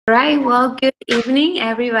All right, well, good evening,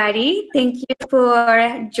 everybody. Thank you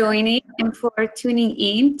for joining and for tuning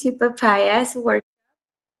in to Papaya's work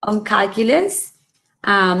on calculus.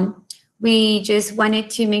 Um, we just wanted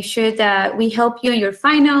to make sure that we help you in your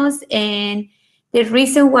finals. And the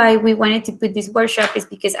reason why we wanted to put this workshop is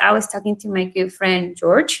because I was talking to my good friend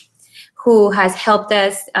George, who has helped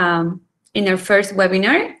us in our first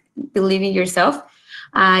webinar, Believe in Yourself.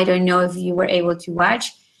 I don't know if you were able to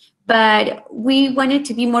watch, but we wanted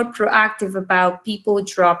to be more proactive about people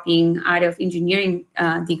dropping out of engineering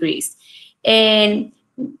degrees. And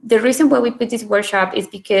the reason why we put this workshop is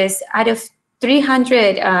because out of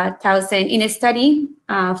 300,000 in a study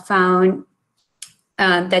found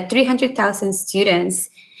that 300,000 students,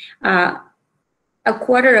 uh, a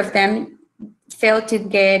quarter of them failed to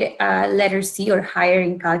get letter C or higher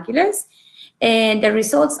in calculus. And the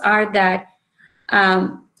results are that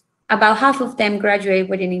about half of them graduate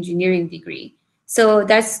with an engineering degree. So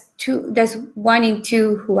that's 1 in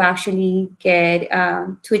 2 who actually get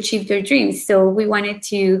to achieve their dreams. So we wanted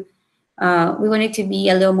to be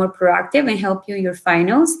a little more proactive and help you in your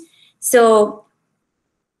finals. So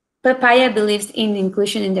Papaya believes in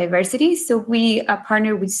inclusion and diversity. So we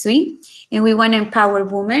partner with SWE, and we want to empower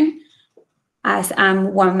women, as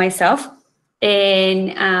I'm one myself.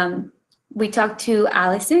 And we talked to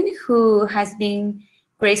Allison, who has been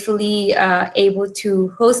gracefully able to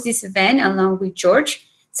host this event along with George.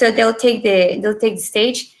 So they'll take the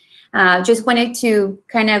stage. Just wanted to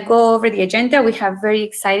kind of go over the agenda. We have very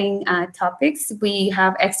exciting topics. We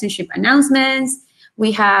have externship announcements.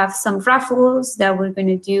 We have some raffles that we're going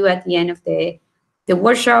to do at the end of the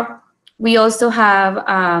workshop. We also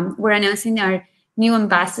have we're announcing our new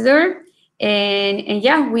ambassador, and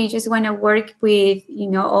yeah, we just want to work with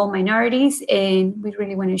all minorities, and we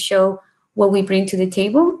really want to show what we bring to the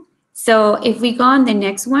table. So if we go on the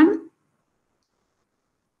next one.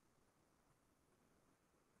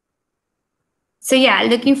 So yeah,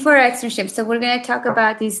 looking for externships. So we're going to talk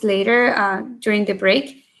about this later during the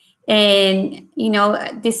break. And,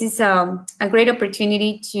 this is a great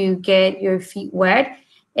opportunity to get your feet wet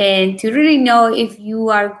and to really know if you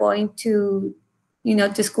are going to,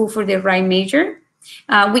 to school for the right major.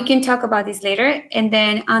 We can talk about this later. And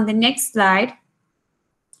then on the next slide,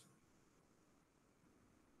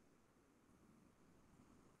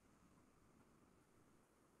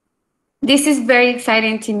 this is very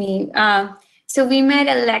exciting to me. So we met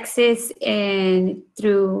Alexis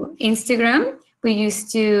through Instagram. We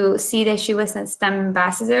used to see that she was a STEM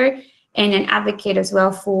ambassador and an advocate as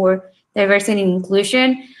well for diversity and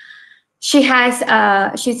inclusion. She's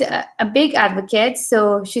a big advocate,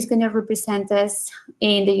 so she's going to represent us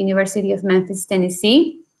in the University of Memphis,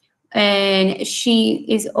 Tennessee. And she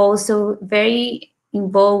is also very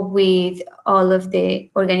involved with all of the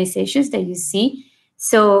organizations that you see.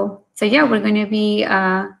 So yeah, we're going to be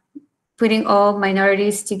putting all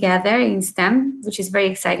minorities together in STEM, which is very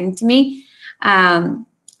exciting to me.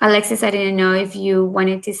 Alexis, I didn't know if you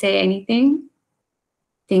wanted to say anything.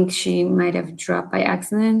 I think she might have dropped by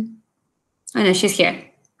accident. Oh no, she's here.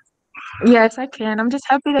 Yes, I can. I'm just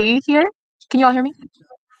happy that you're here. Can you all hear me?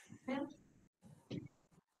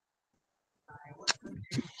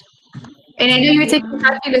 And I know you're taking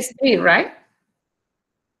calculus 3, right?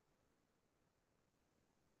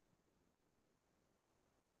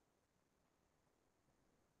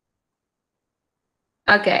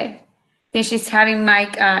 Okay. I think she's having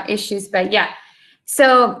mic issues, but yeah.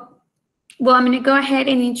 So, well, I'm going to go ahead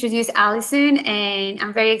and introduce Allison, and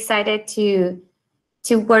I'm very excited to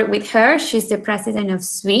work with her. She's the president of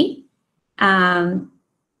SWE.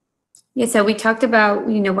 Yeah, so we talked about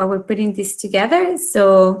why we're putting this together.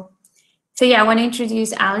 So yeah, I want to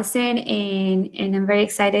introduce Allison, and I'm very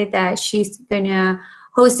excited that she's gonna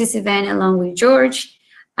host this event along with George.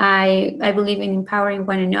 I believe in empowering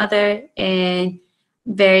one another, and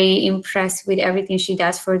very impressed with everything she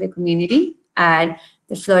does for the community at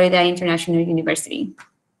the Florida International University.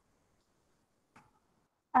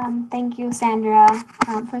 Thank you, Sandra.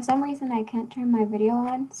 For some reason, I can't turn my video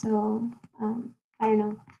on, so I don't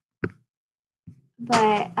know.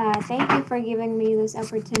 But thank you for giving me this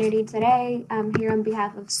opportunity today. I'm here on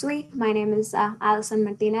behalf of SWE. My name is Allison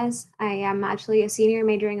Martinez. I am actually a senior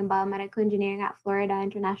majoring in biomedical engineering at Florida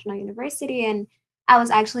International University, and I was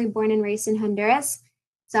actually born and raised in Honduras.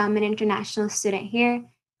 So I'm an international student here.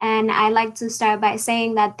 And I like to start by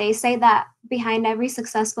saying that they say that behind every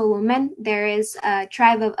successful woman, there is a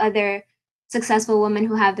tribe of other successful women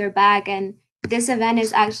who have their back. And this event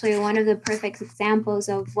is actually one of the perfect examples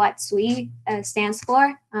of what SWE stands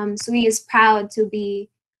for. SWE is proud to be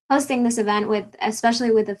hosting this event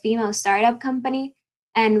especially with a female startup company.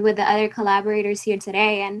 and with the other collaborators here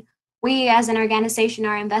today. And we as an organization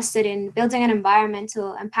are invested in building an environment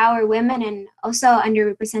to empower women and also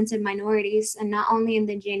underrepresented minorities, and not only in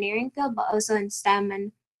the engineering field, but also in STEM.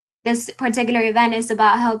 And this particular event is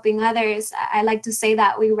about helping others. I like to say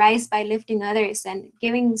that we rise by lifting others, and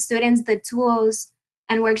giving students the tools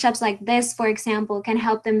and workshops like this, for example, can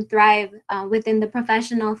help them thrive within the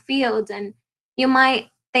professional field. And you might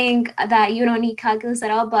think that you don't need calculus at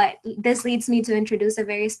all, but this leads me to introduce a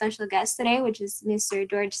very special guest today, which is Mr.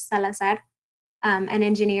 George Salazar, an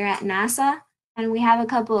engineer at NASA. And we have a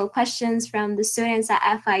couple of questions from the students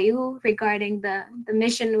at FIU regarding the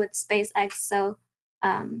mission with SpaceX. So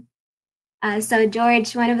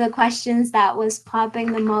George, one of the questions that was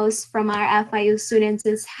popping the most from our FIU students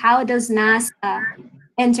is, how does NASA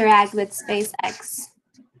interact with SpaceX?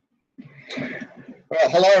 Well,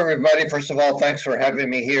 hello, everybody. First of all, thanks for having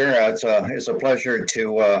me here. It's a pleasure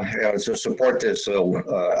to support this.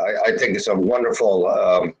 I think it's a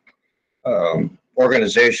wonderful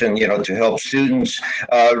organization, to help students.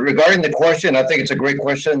 Regarding the question, I think it's a great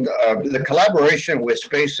question. The collaboration with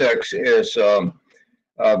SpaceX is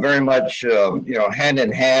very much, hand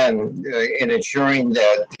in hand in ensuring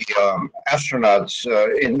that the astronauts,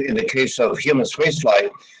 in the case of human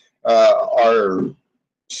spaceflight, are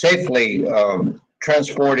safely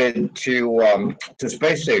transported to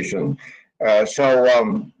space station.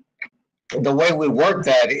 So the way we work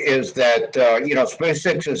that is that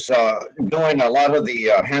SpaceX is doing a lot of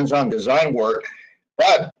the hands-on design work,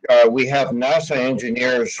 but we have NASA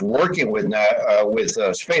engineers working with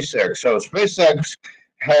SpaceX. So SpaceX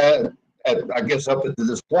had, I guess, up to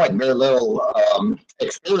this point, very little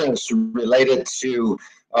experience related to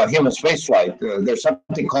human spaceflight. There's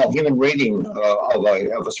something called human rating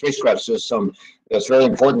of a spacecraft system that's very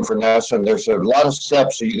important for NASA, and there's a lot of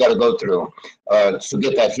steps that you got to go through to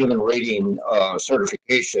get that human rating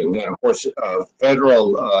certification. And of course,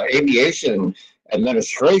 Federal Aviation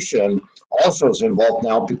Administration also is involved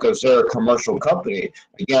now because they're a commercial company.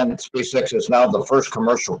 Again, SpaceX is now the first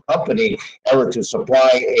commercial company ever to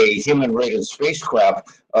supply a human-rated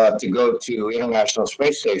spacecraft to go to International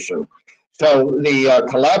Space Station. So the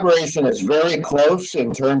collaboration is very close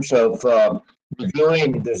in terms of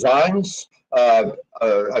reviewing designs,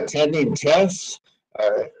 attending tests,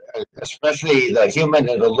 especially the human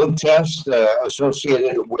in the loop test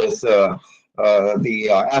associated with the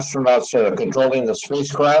astronauts controlling the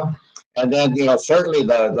spacecraft. And then, certainly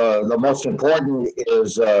the most important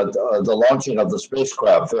is the launching of the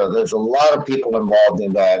spacecraft. There's a lot of people involved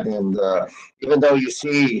in that, and even though you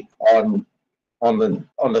see on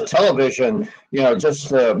the television,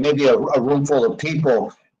 just maybe a room full of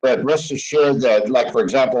people, but rest assured that, like, for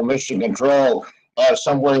example, Mission Control has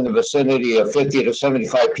somewhere in the vicinity of 50 to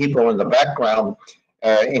 75 people in the background,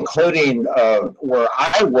 including where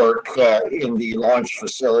I work in the launch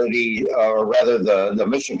facility, or rather the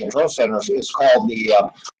Mission Control Center. It's called the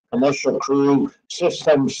Commercial Crew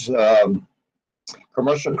Systems,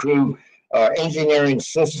 Commercial Crew Engineering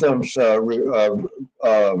Systems room.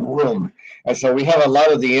 And so we have a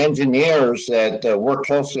lot of the engineers that work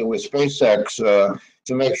closely with SpaceX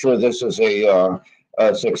to make sure this is a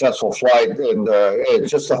successful flight. And it's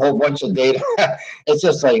just a whole bunch of data. It's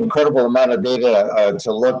just an incredible amount of data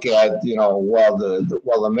to look at, while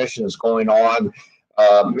the mission is going on,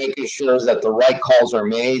 making sure that the right calls are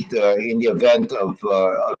made in the event of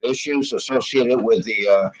issues associated with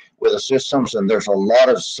the systems. And there's a lot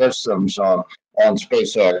of systems on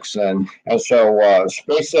SpaceX, and so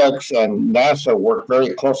SpaceX and NASA work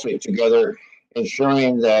very closely together,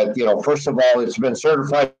 ensuring that, first of all, it's been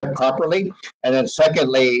certified properly, and then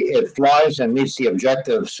secondly, it flies and meets the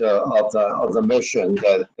objectives of the mission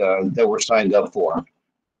that we're signed up for.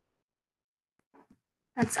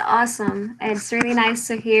 That's awesome. It's really nice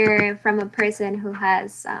to hear from a person who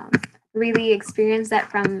has really experienced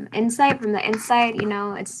that from the inside.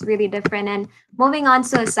 It's really different. And moving on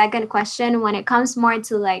to a second question, when it comes more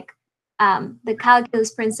to the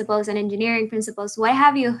calculus principles and engineering principles, what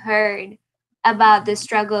have you heard about the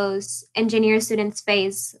struggles engineer students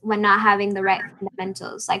face when not having the right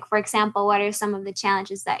fundamentals? Like, for example, what are some of the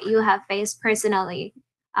challenges that you have faced personally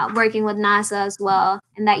working with NASA as well,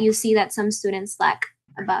 and that you see that some students lack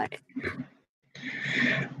about it?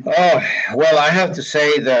 Oh, well, I have to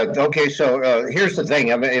say that, okay, so here's the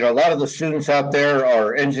thing. I mean, a lot of the students out there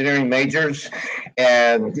are engineering majors,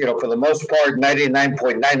 and, for the most part,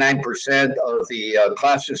 99.99% of the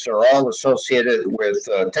classes are all associated with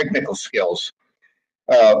technical skills.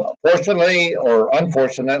 Fortunately or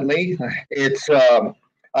unfortunately, it's, I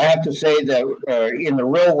have to say that in the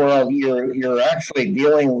real world, you're actually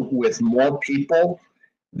dealing with more people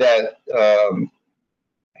that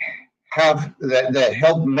that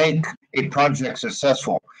help make a project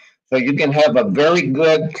successful. So you can have a very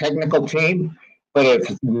good technical team, but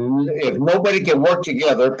if nobody can work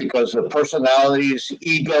together because of personalities,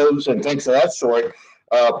 egos, and things of that sort,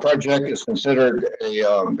 project is considered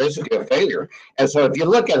basically a failure. And so if you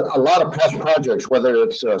look at a lot of past projects, whether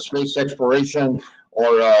it's space exploration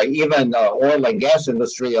or even oil and gas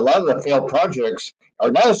industry, a lot of the failed projects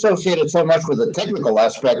are not associated so much with the technical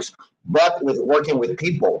aspects, but with working with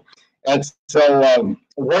people. And so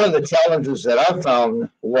one of the challenges that I found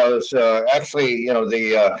was actually,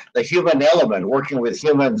 the human element, working with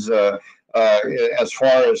humans as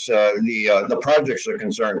far as the projects are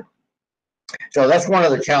concerned. So that's one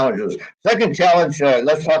of the challenges. Second challenge,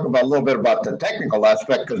 let's talk about a little bit about the technical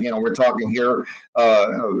aspect, because we're talking here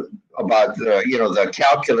about the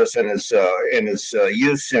calculus and its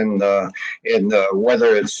use in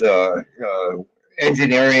whether it's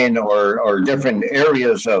engineering or different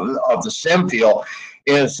areas of the STEM field.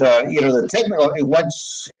 Is the technical,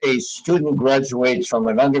 once a student graduates from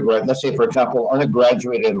an undergrad, let's say for example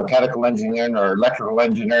undergraduate in mechanical engineering or electrical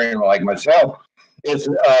engineering like myself, is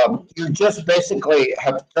you just basically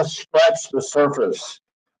have just scratched the surface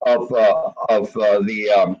of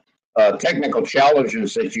the technical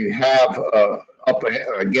challenges that you have up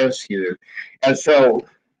against you. And so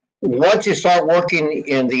once you start working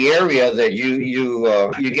in the area that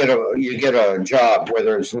you get a job,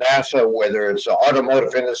 whether it's NASA, whether it's the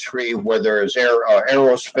automotive industry, whether it's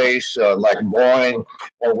aerospace like Boeing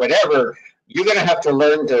or whatever, you're going to have to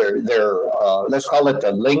learn their let's call it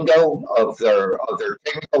the lingo of their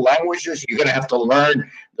technical languages. You're going to have to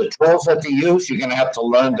learn the tools that they use. You're going to have to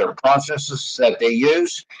learn their processes that they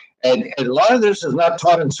use. And a lot of this is not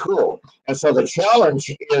taught in school. And so the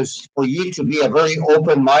challenge is for you to be a very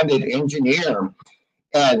open-minded engineer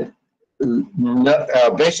and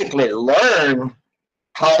basically learn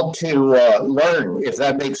how to learn, if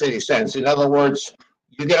that makes any sense. In other words,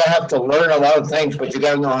 you're going to have to learn a lot of things, but you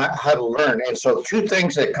got to know how to learn. And so two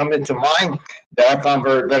things that come into mind that I found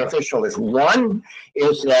very beneficial is, one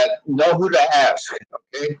is that know who to ask,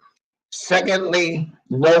 okay? Secondly,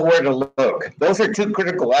 know where to look. Those are two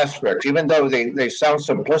critical aspects, even though they sound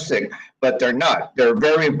simplistic, but they're not. They're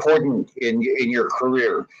very important in your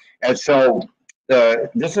career. And so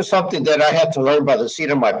this is something that I had to learn by the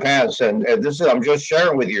seat of my pants. And I'm just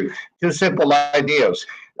sharing with you two simple ideas.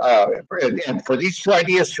 And for these two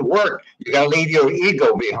ideas to work, you got to leave your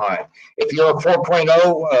ego behind. If you're a 4.0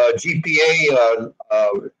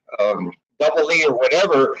 GPA, double E or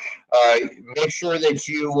whatever, make sure that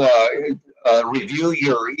you review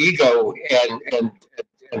your ego and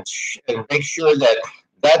make sure that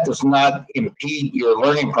does not impede your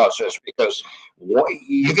learning process, because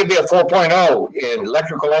you can be a 4.0 in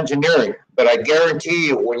electrical engineering, but I guarantee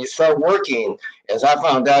you when you start working, as I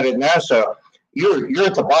found out at NASA, you're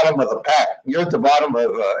at the bottom of the pack. You're at the bottom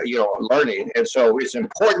of learning, and so it's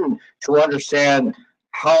important to understand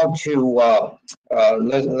how to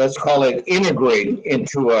let's call it integrate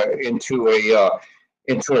into a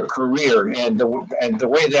career. And the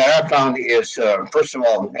way that I found is first of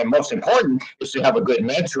all, and most important, is to have a good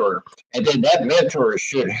mentor, and then that mentor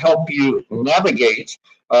should help you navigate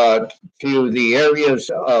to the areas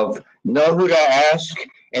of know who to ask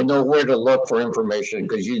and know where to look for information,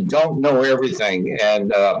 because you don't know everything.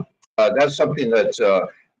 And that's something that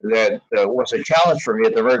was a challenge for me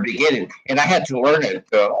at the very beginning, and I had to learn it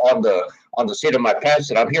on the seat of my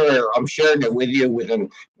pants. And I'm sharing it with you within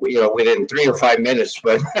 3 or 5 minutes,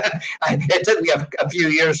 but it took me a few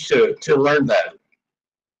years to learn that.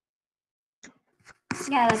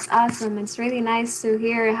 Yeah, that's awesome. It's really nice to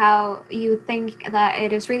hear how you think that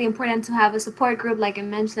it is really important to have a support group, like I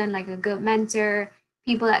mentioned, like a good mentor,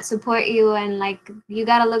 people that support you, and like you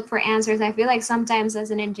got to look for answers. I feel like sometimes as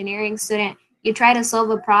an engineering student, you try to solve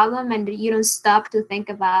a problem and you don't stop to think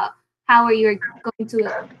about how are you going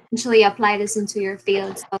to eventually apply this into your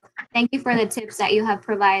field. So thank you for the tips that you have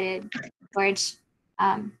provided, George,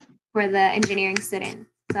 for the engineering student.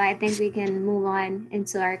 So I think we can move on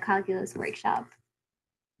into our calculus workshop.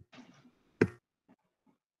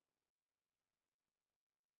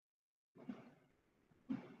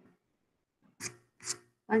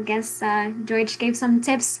 I guess George gave some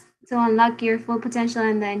tips to unlock your full potential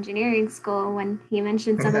in the engineering school when he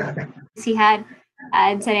mentioned some of the things he had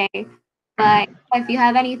today. But if you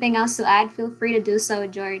have anything else to add, feel free to do so,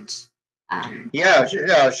 George. Yeah,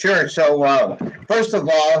 sure. So first of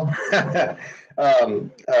all,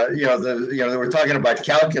 we're talking about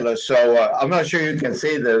calculus. So I'm not sure you can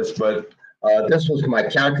see this, but this was my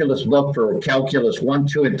calculus book for calculus 1,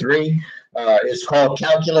 2, and 3. It's called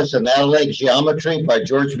Calculus and Analytic Geometry by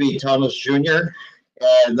George B. Thomas Jr.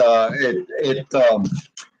 and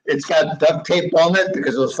it's got duct tape on it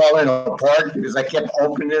because it was falling apart because I kept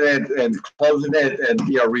opening it and closing it and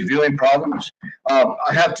reviewing problems. I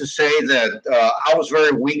have to say that I was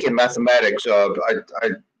very weak in mathematics.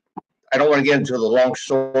 I don't want to get into the long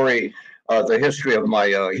story, the history of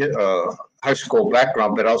my high school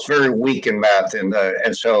background, but I was very weak in math, and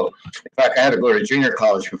so in fact I had to go to junior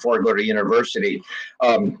college before I go to university.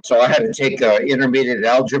 So I had to take intermediate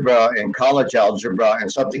algebra and college algebra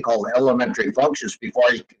and something called elementary functions before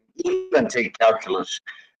I could even take calculus.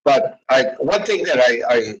 But one thing that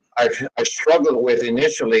I struggled with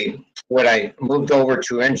initially when I moved over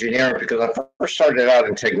to engineering, because I first started out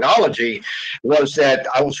in technology, was that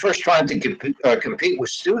I was first trying to compete with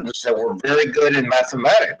students that were very good in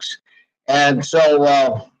mathematics. And so,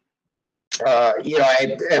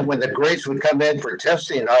 and when the grades would come in for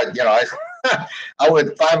testing, I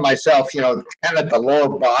would find myself, kind of at the lower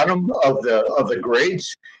bottom of the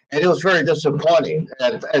grades, and it was very disappointing.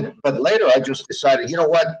 But later, I just decided, you know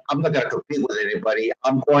what, I'm not going to compete with anybody.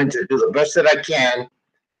 I'm going to do the best that I can,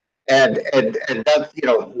 and that,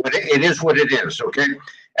 it is what it is, okay.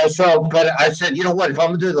 And so, but I said, you know what, if I'm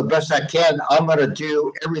going to do the best I can, I'm going to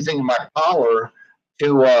do everything in my power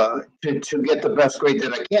to get the best grade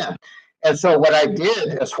that I can. And so what I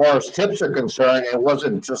did, as far as tips are concerned, it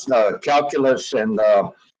wasn't just calculus and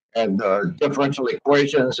differential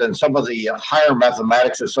equations and some of the higher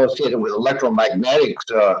mathematics associated with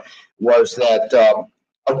electromagnetics. Was that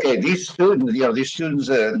okay? These students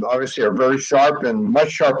obviously are very sharp and much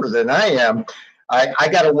sharper than I am. I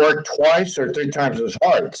got to work twice or three times as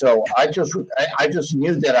hard. So I just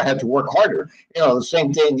knew that I had to work harder. The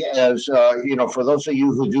same thing as for those of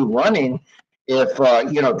you who do running, if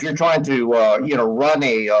if you're trying to run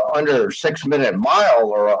a under 6 minute mile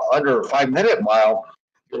or a under 5 minute mile,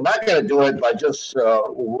 you're not going to do it by just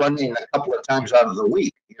running a couple of times out of the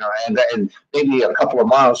week, and maybe a couple of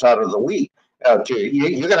miles out of the week.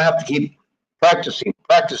 You're going to have to keep practicing,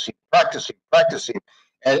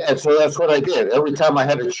 and so that's what I did. Every time I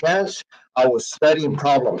had a chance, I was studying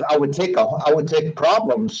problems. I would take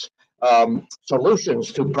problems,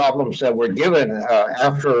 solutions to problems that were given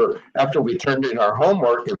after we turned in our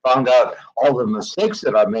homework and found out all the mistakes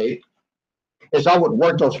that I made. Is I would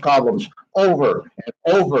work those problems over and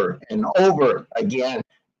over and over again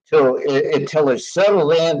until it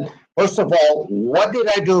settled in. First of all, what did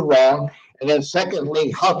I do wrong? And then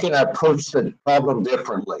secondly, how can I approach the problem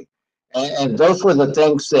differently? And those were the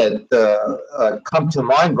things that come to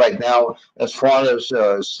mind right now as far as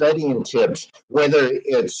studying tips, whether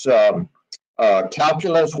it's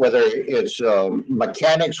calculus, whether it's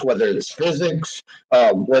mechanics, whether it's physics,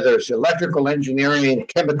 whether it's electrical engineering,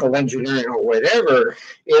 chemical engineering, or whatever,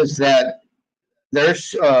 is that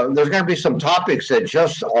there's going to be some topics that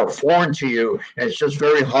just are foreign to you, and it's just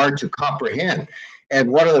very hard to comprehend.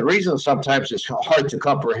 And one of the reasons sometimes it's hard to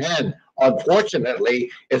comprehend, unfortunately,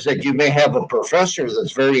 is that you may have a professor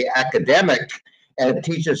that's very academic and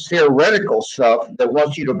teaches theoretical stuff that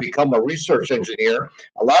wants you to become a research engineer.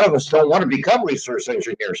 A lot of us don't want to become research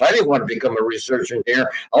engineers. I didn't want to become a research engineer.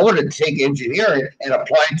 I wanted to take engineering and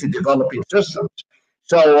apply it to developing systems.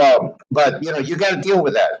 So, but you got to deal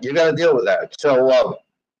with that. So,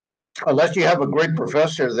 unless you have a great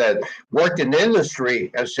professor that worked in the industry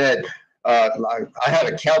and said, I had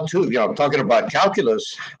a Cal 2, I'm talking about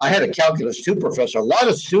calculus. I had a calculus 2 professor. A lot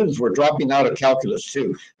of students were dropping out of calculus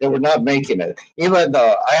 2. They were not making it. Even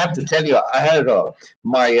I have to tell you, I had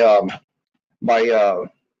my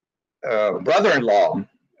brother-in-law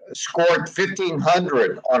scored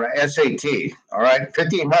 1,500 on an SAT. All right,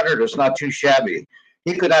 1,500 is not too shabby.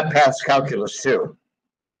 He could not pass calculus 2.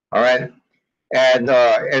 All right.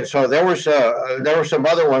 And so there were some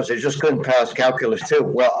other ones that just couldn't pass calculus 2.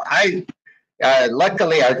 Well,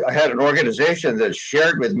 luckily I had an organization that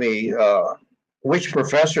shared with me which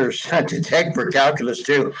professors to take for calculus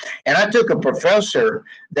 2, and I took a professor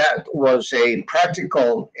that was a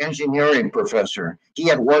practical engineering professor. He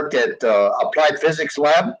had worked at Applied Physics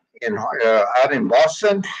Lab out in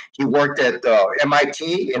Boston. He worked at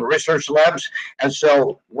MIT in research labs. And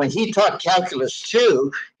so when he taught calculus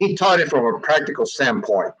 2, he taught it from a practical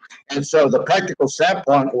standpoint. And so the practical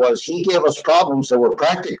standpoint was he gave us problems that were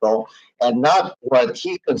practical and not what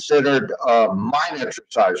he considered mind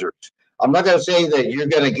exercisers. I'm not going to say that you're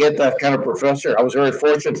going to get that kind of professor. I was very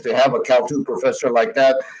fortunate to have a Cal 2 professor like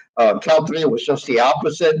that. Cal 3 was just the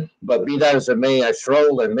opposite, but be that as it may, I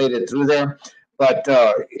strolled and made it through there. But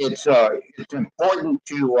it's important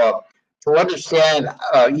to understand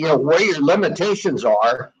where your limitations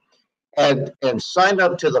are, and sign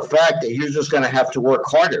up to the fact that you're just going to have to work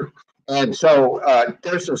harder. And so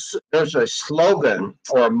there's a slogan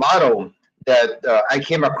or a motto that I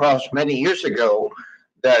came across many years ago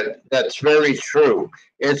that's very true.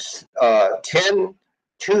 It's 10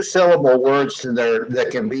 two-syllable words that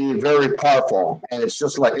can be very powerful, and it's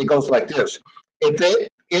just like it goes like this: if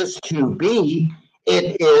it is to be,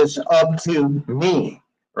 it is up to me,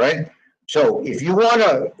 right? So if you want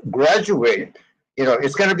to graduate,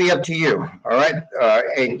 it's going to be up to you, all right?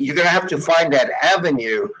 And you're going to have to find that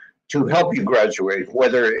avenue to help you graduate,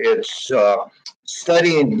 whether it's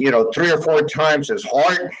studying, 3 or 4 times as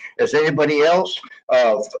hard as anybody else,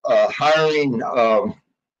 hiring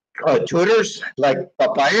tutors like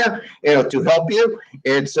Papaya, to help you.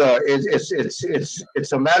 It's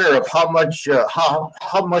a matter of how much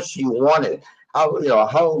you want it,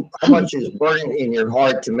 how much is burning in your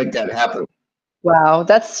heart to make that happen. Wow,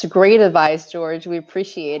 that's great advice, George. We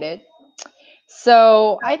appreciate it.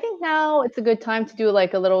 So I think now it's a good time to do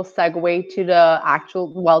like a little segue to the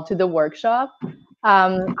to the workshop.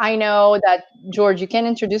 I know that George, you can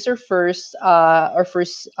introduce our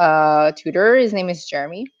first tutor. His name is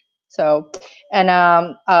Jeremy. So, and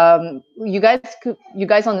you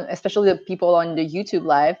guys on, especially the people on the YouTube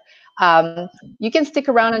live, you can stick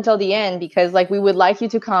around until the end because like we would like you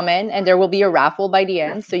to comment, and there will be a raffle by the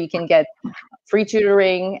end, so you can get free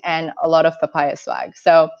tutoring and a lot of papaya swag.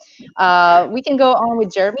 So we can go on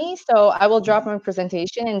with Jeremy. So I will drop my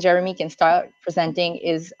presentation and Jeremy can start presenting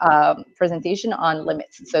his presentation on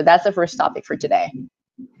limits. So that's the first topic for today.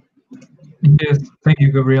 Yes, thank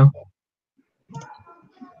you, Gabriel.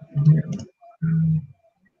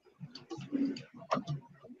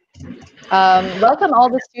 Welcome all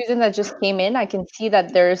the students that just came in. I can see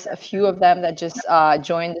that there's a few of them that just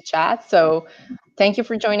joined the chat. So thank you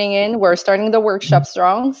for joining in. We're starting the workshop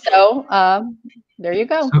strong. So there you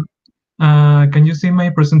go. So, can you see my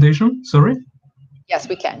presentation? Sorry. Yes,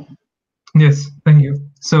 we can. Yes, thank you.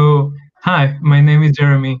 So, hi, my name is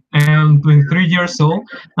Jeremy. I am 23 years old,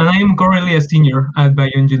 and I am currently a senior at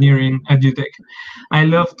bioengineering at UTech. I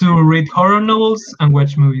love to read horror novels and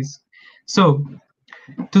watch movies. So,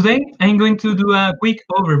 today I'm going to do a quick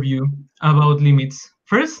overview about limits.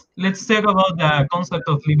 First, let's talk about the concept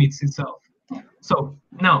of limits itself. So,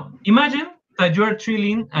 now, imagine that you are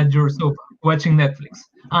chilling at your sofa watching Netflix,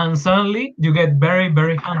 and suddenly you get very,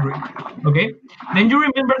 very hungry. Okay? Then you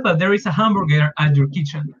remember that there is a hamburger at your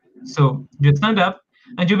kitchen. So you stand up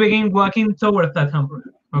and you begin walking towards that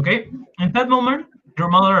hamburger. Okay? In that moment, your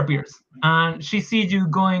mother appears and she sees you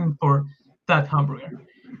going for that hamburger.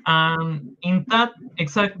 And in that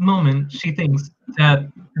exact moment, she thinks that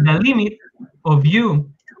the limit of you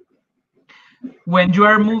when you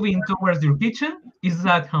are moving towards your kitchen is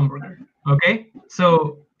that hamburger. Okay?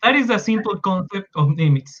 So that is the simple concept of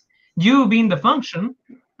limits. You being the function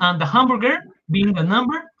and the hamburger being the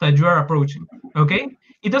number that you are approaching. Okay?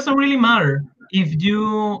 It doesn't really matter if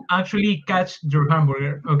you actually catch your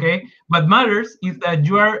hamburger. Okay? What matters is that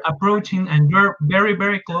you are approaching and you are very,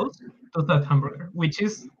 very close to that hamburger, which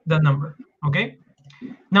is the number. Okay?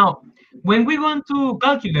 Now, when we want to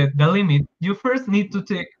calculate the limit, you first need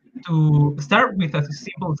to start with a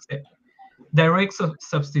simple step, direct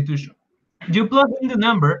substitution. You plug in the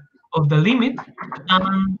number of the limit,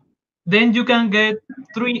 and then you can get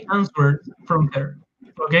 3 answers from there.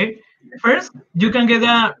 Okay. First, you can get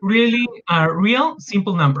a real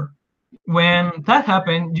simple number. When that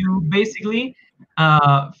happens, you basically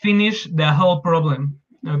finish the whole problem.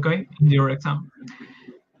 Okay, in your exam.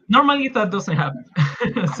 Normally, that doesn't happen,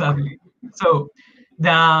 sadly. So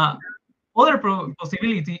the other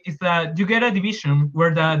possibility is that you get a division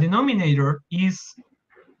where the denominator is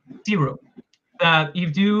 0. That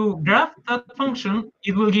if you graph that function,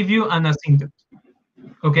 it will give you an asymptote.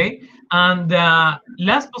 Okay? And the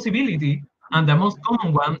last possibility, and the most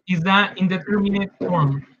common one, is the indeterminate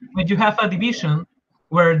form, when you have a division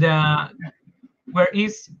where where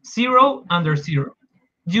is 0 under 0.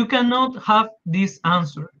 You cannot have this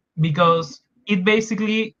answer because it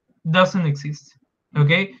basically doesn't exist.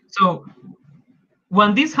 Okay? So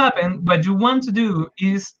when this happens, what you want to do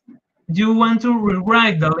is you want to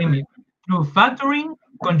rewrite the limit through factoring,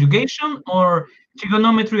 conjugation, or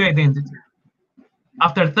trigonometry identity.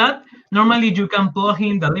 After that, normally you can plug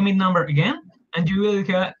in the limit number again, and you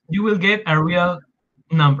will get a real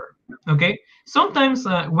number. Okay. Sometimes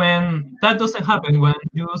when that doesn't happen, when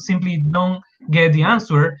you simply don't get the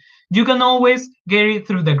answer, you can always get it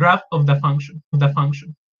through the graph of the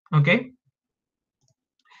function. Okay.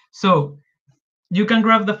 So you can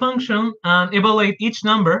graph the function and evaluate each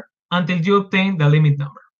number until you obtain the limit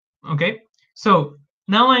number. Okay. So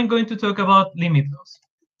now I'm going to talk about limit laws.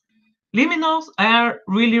 Liminals are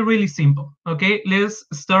really, really simple. Okay, let's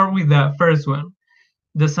start with the first one,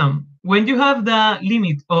 the sum. When you have the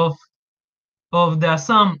limit of the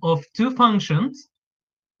sum of two functions,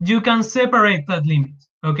 you can separate that limit.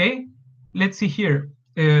 Okay, let's see here.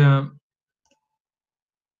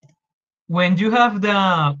 When you have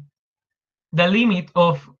the limit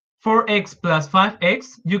of 4x plus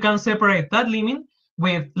 5x, you can separate that limit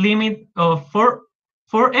with limit of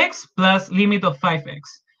 4x plus limit of 5x,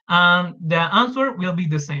 and the answer will be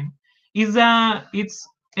the same. It's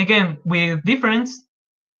again with difference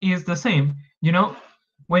is the same. You know,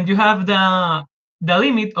 when you have the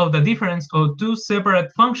limit of the difference of two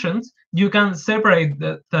separate functions, you can separate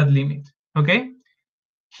that limit. Okay,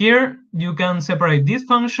 here you can separate this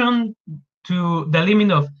function to the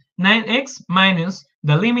limit of 9x minus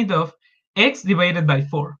the limit of x divided by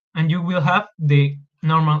 4, and you will have the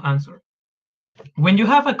normal answer. When you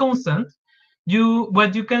have a constant,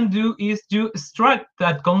 what you can do is you extract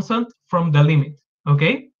that constant from the limit.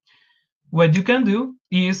 Okay, what you can do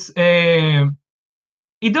is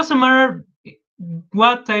it doesn't matter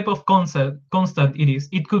what type of constant it is.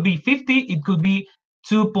 It could be 50, it could be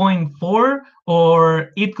 2.4,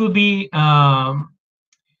 or it could be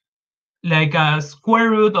like a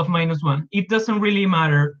square root of -1. It doesn't really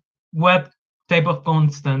matter what type of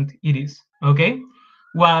constant it is, okay?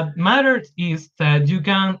 What matters is that you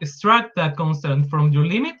can extract that constant from your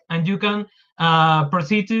limit, and you can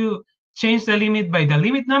proceed to change the limit by the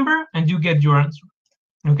limit number, and you get your answer,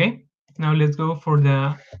 okay? Now let's go for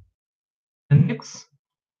the next.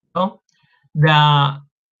 Oh, the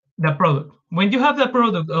product. When you have the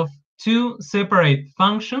product of two separate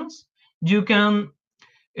functions, you can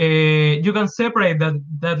separate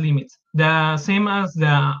that limit, the same as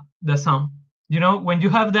the sum. You know, when you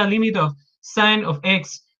have the limit of sine of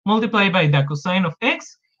x multiplied by the cosine of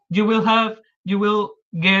x, you will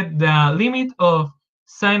get the limit of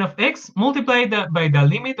sine of x multiplied by the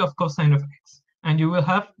limit of cosine of x, and you will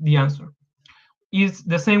have the answer. It's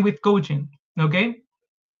the same with coaching. Okay,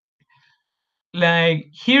 like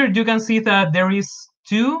here you can see that there is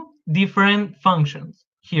two different functions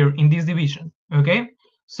here in this division. Okay,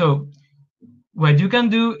 so what you can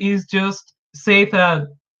do is just say that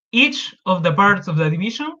each of the parts of the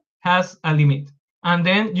division has a limit, and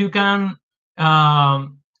then you can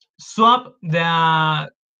swap the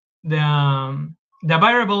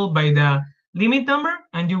variable by the limit number,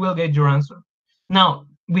 and you will get your answer. Now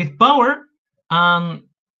with power and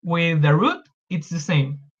with the root, it's the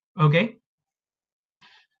same. Okay,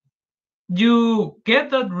 you get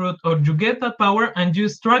that root or you get that power and you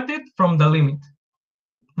extract it from the limit,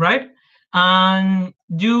 right? And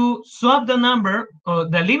you swap the number or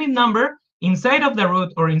the limit number inside of the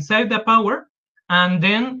root or inside the power, and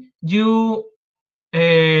then you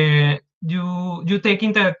take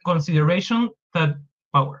into consideration that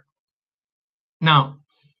power. Now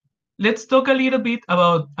let's talk a little bit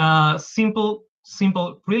about a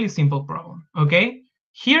really simple problem. Okay,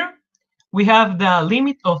 here we have the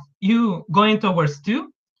limit of u going towards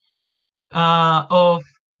 2 of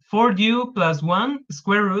 4u plus 1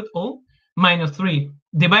 square root of minus 3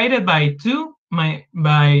 divided by 2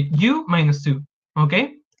 by u minus 2.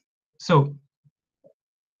 Okay, so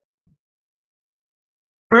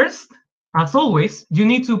first, as always, you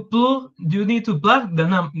need to plug the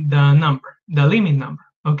limit number.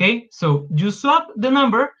 Okay, so you swap the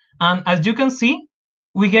number, and as you can see,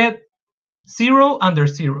 we get 0 under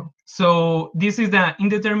 0. So this is the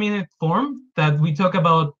indeterminate form that we talked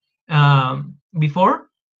about before.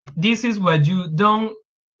 This is what you don't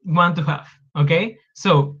want to have. Okay,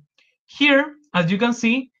 so here, as you can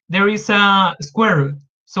see, there is a square root.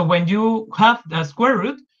 So when you have a square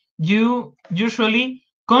root, you usually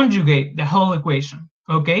conjugate the whole equation.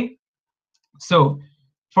 Okay, so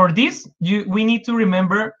for this, we need to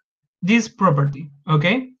remember this property.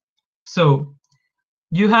 Okay, so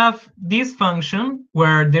you have this function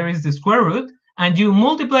where there is the square root, and you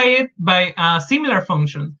multiply it by a similar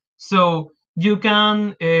function. So you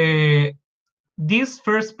can, this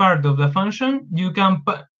first part of the function, you can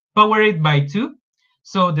power it by 2.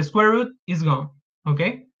 So the square root is gone.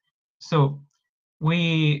 Okay, so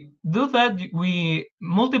we do that, we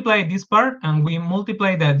multiply this part and we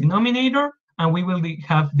multiply the denominator, and we will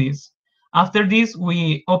have this. After this,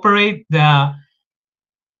 we operate the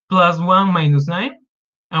plus 1 minus 9,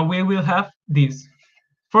 and we will have this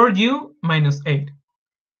 4u minus 8.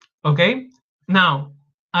 Okay, now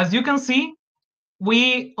as you can see,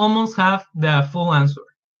 we almost have the full answer.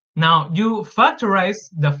 Now you factorize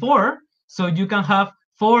the 4, so you can have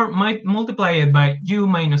 4 multiplied by u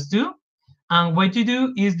minus 2, and what you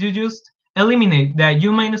do is you just eliminate the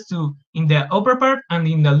u minus 2 in the upper part and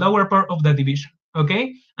in the lower part of the division,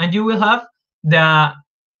 okay? And you will have the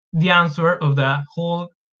answer of the whole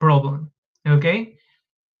problem, okay?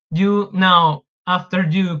 You now, after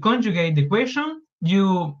you conjugate the equation,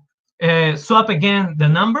 you swap again the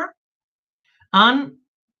number and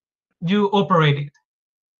you operate it,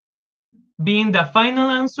 being the final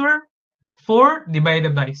answer 4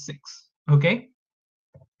 divided by 6, okay?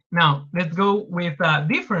 Now, let's go with a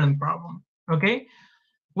different problem, okay?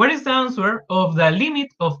 What is the answer of the limit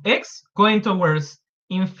of x going towards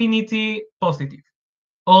infinity positive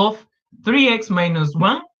of 3x minus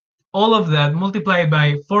 1, all of that multiplied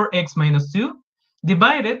by 4x minus 2,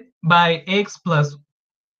 divided by x plus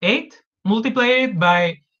 8, multiplied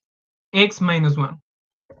by x minus 1?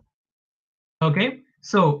 Okay,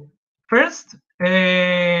 so first,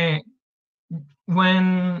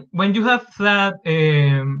 when you have that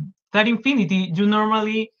infinity, you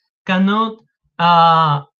normally cannot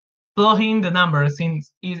plug in the number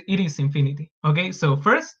since it is infinity. Okay, so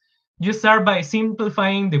first you start by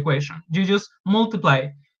simplifying the equation. You just multiply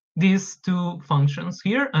these two functions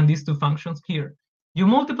here and these two functions here. You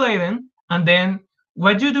multiply them, and then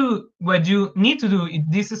what you need to do,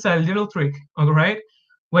 this is a little trick, all right?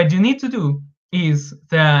 What you need to do is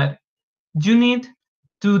that you need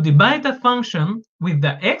to divide the function with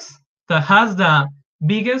the x that has the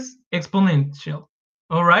biggest exponential,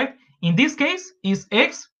 all right? In this case, is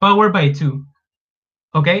x powered by 2,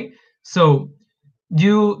 okay? So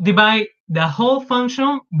you divide the whole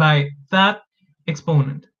function by that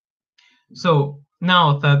exponent. So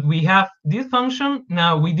now that we have this function,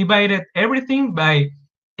 now we divided everything by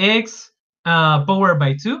x powered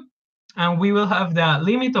by 2, and we will have the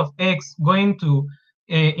limit of x going to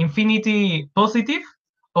infinity positive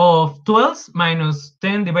of 12 minus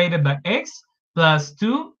 10 divided by x plus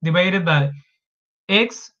 2 divided by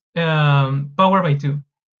x powered by 2.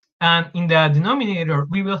 And in the denominator,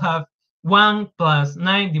 we will have 1 plus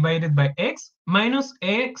 9 divided by x minus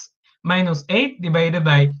 8 divided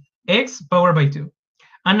by x powered by 2.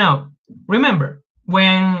 And now, remember,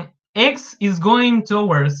 when x is going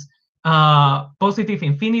towards positive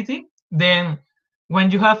infinity, then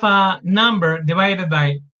when you have a number divided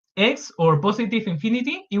by x or positive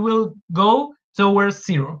infinity, it will go towards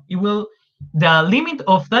 0. The limit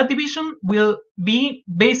of that division will be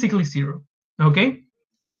basically 0, okay?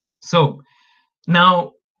 So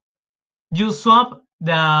now you swap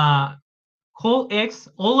the whole x,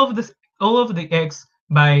 all of the x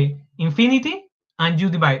by infinity, and you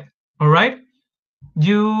divide. All right.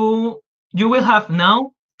 You will have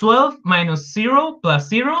now 12 minus 0 plus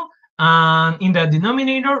 0, and in the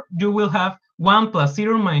denominator you will have 1 plus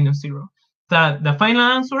 0 minus 0. That the final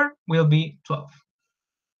answer will be 12.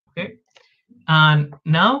 Okay. And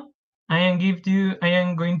now I am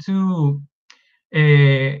going to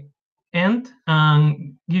end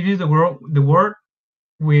and give you the word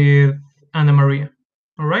with Ana Maria.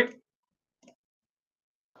 All right.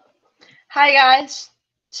 Hi guys.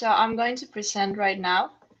 So I'm going to present right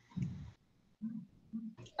now.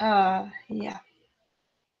 Yeah.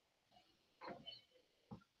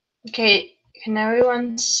 Okay, can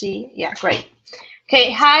everyone see? Yeah, great.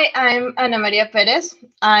 Okay, hi, I'm Ana Maria Perez.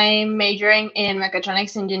 I'm majoring in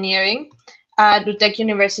mechatronics engineering at UTEC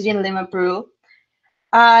University in Lima, Peru.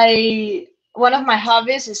 One of my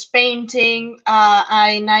hobbies is painting,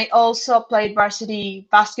 and I also played varsity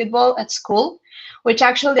basketball at school, which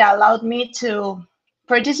actually allowed me to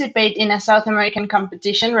participate in a South American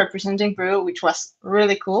competition representing Peru, which was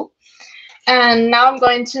really cool. And now I'm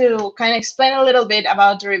going to kind of explain a little bit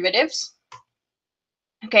about derivatives.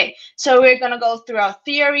 Okay, so we're going to go through our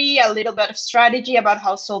theory, a little bit of strategy about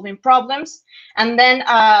how solving problems, and then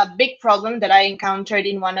a big problem that I encountered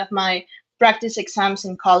in one of my practice exams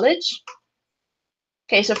in college.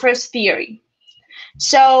 Okay, so first theory.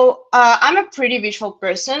 So I'm a pretty visual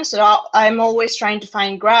person, so I'm always trying to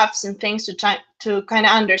find graphs and things to kind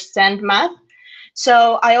of understand math.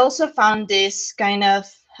 So I also found this kind of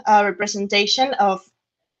representation of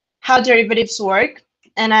how derivatives work,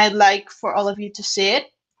 and I'd like for all of you to see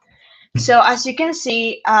it. So as you can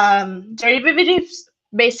see, derivatives,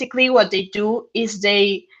 basically what they do is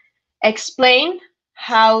they explain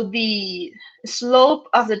how the slope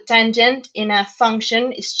of the tangent in a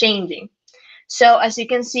function is changing. So as you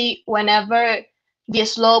can see, whenever the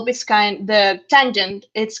slope is the tangent,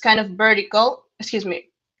 it's kind of vertical,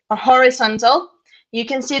 or horizontal, you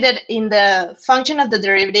can see that in the function of the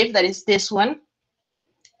derivative, that is this one,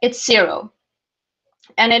 it's 0.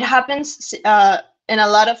 And it happens in a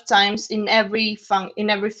lot of times in every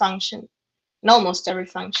function, in almost every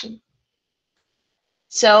function.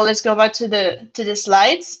 So let's go back to the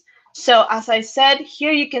slides. So as I said,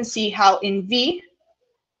 here you can see how in V,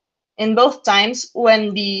 in both times,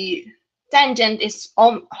 when the tangent is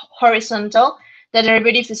horizontal, the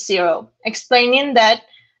derivative is 0, explaining that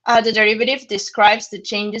the derivative describes the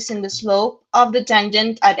changes in the slope of the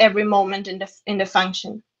tangent at every moment in the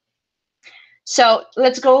function. So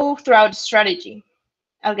let's go throughout the strategy.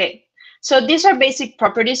 Okay, so these are basic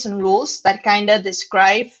properties and rules that kind of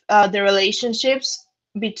describe the relationships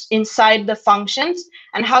inside the functions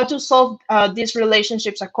and how to solve these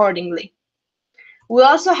relationships accordingly. We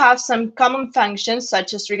also have some common functions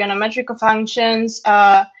such as trigonometric functions,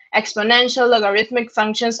 exponential, logarithmic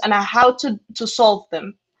functions, and how to solve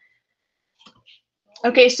them.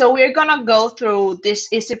 Okay, so we're gonna go through this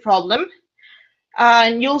easy problem.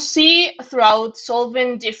 And you'll see throughout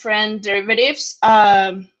solving different derivatives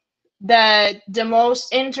that the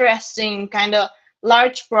most interesting kind of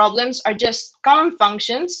large problems are just common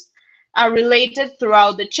functions are related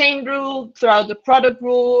throughout the chain rule, throughout the product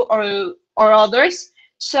rule, or others.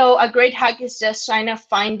 So a great hack is just trying to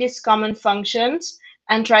find these common functions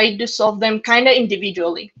and try to solve them kind of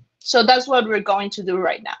individually. So that's what we're going to do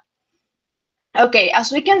right now. Okay,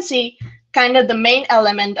 as we can see, kind of the main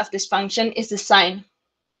element of this function is the sign.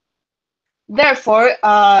 Therefore,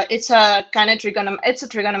 it's a kind of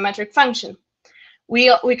trigonometric function.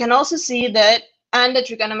 We can also see that, and the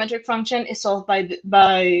trigonometric function is solved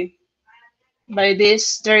by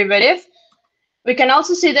this derivative. We can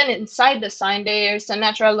also see that inside the sign there's a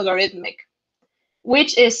natural logarithmic,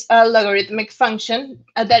 which is a logarithmic function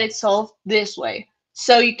that is solved this way.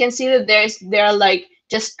 So you can see that there are like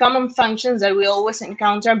just common functions that we always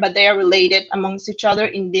encounter, but they are related amongst each other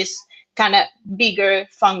in this kind of bigger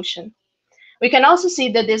function. We can also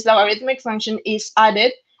see that this logarithmic function is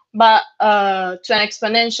added to an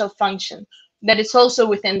exponential function that is also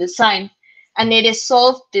within the sign, and it is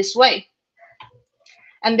solved this way.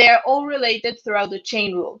 And they are all related throughout the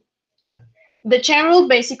chain rule. The chain rule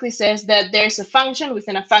basically says that there's a function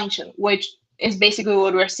within a function, which is basically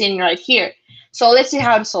what we're seeing right here. So let's see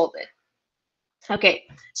how to solve it. Okay,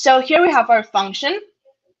 so here we have our function.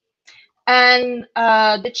 And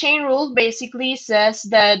the chain rule basically says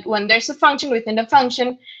that when there's a function within the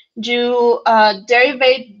function, you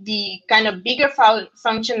derivate the kind of bigger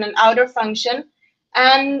function and outer function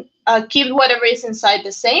and keep whatever is inside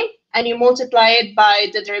the same, and you multiply it by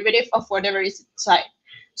the derivative of whatever is inside.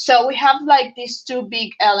 So we have like these two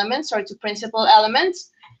big elements or two principal elements.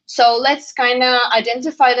 So let's kind of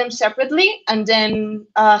identify them separately and then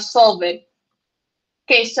solve it.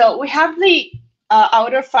 Okay, so we have the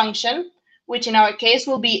outer function, which in our case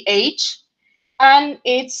will be h, and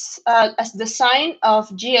it's as the sign of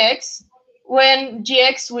gx when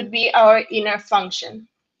gx would be our inner function.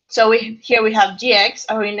 So here we have gx,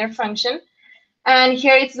 our inner function, and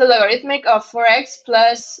here it's the logarithmic of 4x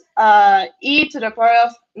plus e to the power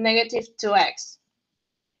of negative 2x.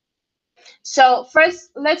 So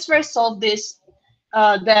let's first solve this,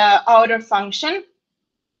 the outer function.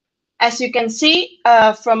 As you can see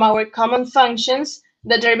from our common functions,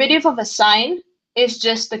 the derivative of a sine is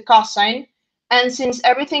just the cosine. And since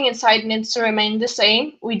everything inside needs to remain the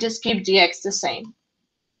same, we just keep gx the same.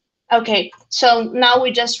 Okay, so now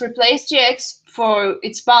we just replace gx for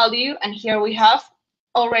its value, and here we have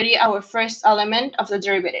already our first element of the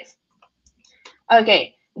derivative.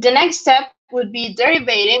 Okay, the next step would be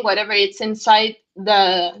derivating whatever it's inside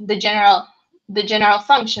the general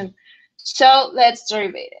function. So let's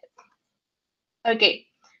derivate it. Okay,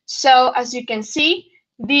 so as you can see,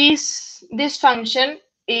 this function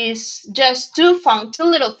is just two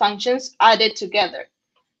little functions added together.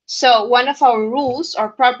 So one of our rules or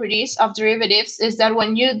properties of derivatives is that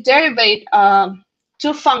when you derivate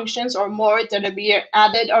two functions or more that are being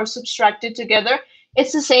added or subtracted together,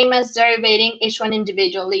 it's the same as derivating each one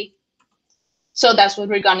individually. So that's what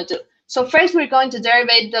we're going to do. So first, we're going to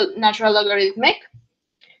derivate the natural logarithmic.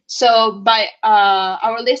 So by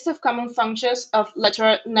our list of common functions of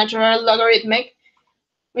natural logarithmic,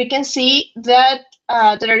 we can see that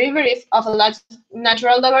the derivative of a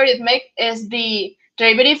natural logarithmic is the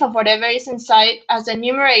derivative of whatever is inside as a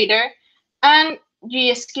numerator, and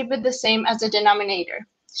you just keep it the same as the denominator.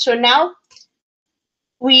 So now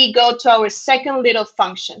we go to our second little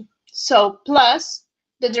function. So plus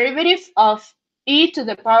the derivative of e to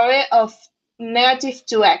the power of negative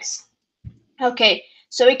 2x. Okay,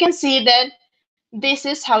 so we can see that this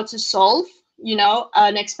is how to solve,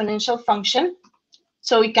 an exponential function.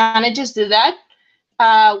 So we kind of just do that.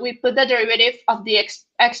 We put the derivative of the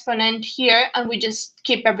exponent here, and we just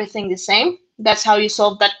keep everything the same. That's how you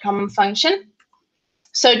solve that common function.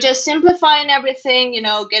 So just simplifying everything,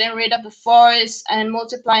 getting rid of the force and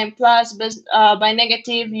multiplying plus by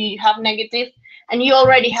negative, you have negative, and you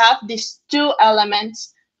already have these two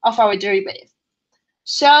elements of our derivative.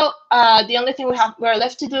 So the only thing we're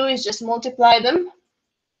left to do is just multiply them,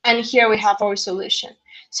 and here we have our solution.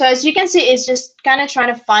 So as you can see, it's just kind of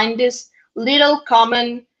trying to find these little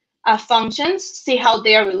common functions, see how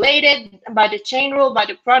they are related by the chain rule, by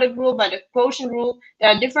the product rule, by the quotient rule. There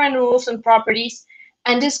are different rules and properties,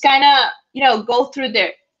 and just kind of go through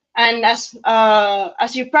there. And as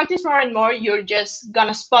you practice more and more, you're just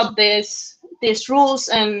gonna spot these rules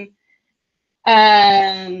and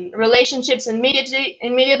relationships immediately,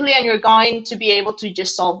 and you're going to be able to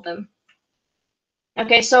just solve them.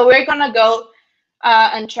 Okay, so we're gonna go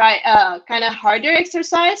and try a kind of harder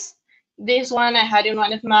exercise. This one I had in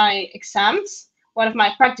one of my exams, one of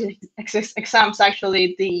my practice exams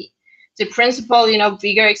actually. The principal,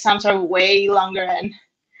 bigger exams are way longer and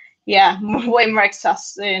yeah, way more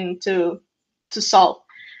exhausting to solve.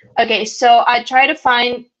 Okay, so I try to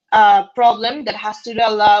find a problem that has to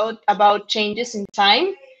do about changes in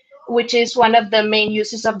time, which is one of the main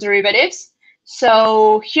uses of derivatives.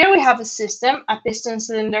 So here we have a system, a piston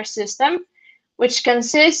cylinder system, which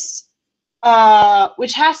consists,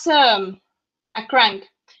 which has a crank,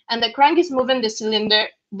 and the crank is moving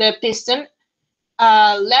the piston,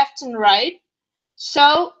 left and right.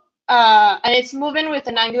 So, and it's moving with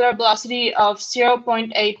an angular velocity of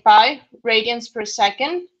 0.8 pi radians per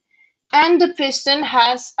second, and the piston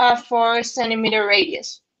has a 4 centimeter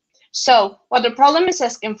radius. So what the problem is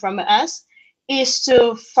asking from us is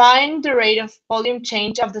to find the rate of volume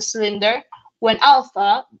change of the cylinder when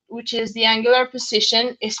alpha, which is the angular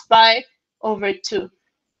position, is pi over 2.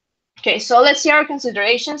 Okay, so let's see our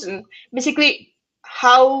considerations and basically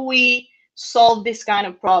how we solve this kind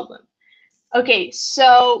of problem. Okay,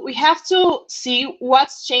 so we have to see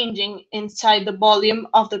what's changing inside the volume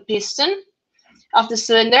of the piston of the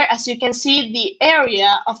cylinder. As you can see, the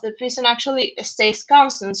area of the piston actually stays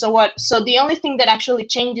constant. So the only thing that actually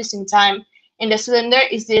changes in time in the cylinder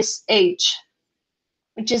is this h,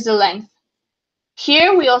 which is the length.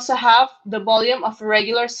 Here we also have the volume of a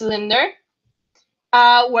regular cylinder,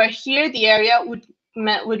 where here the area would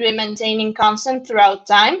be maintaining constant throughout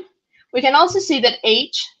time. We can also see that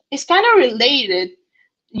h is kind of related.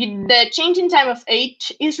 The change in time of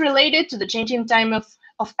h is related to the change in time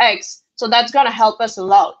of x. So that's going to help us a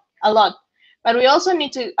lot. But we also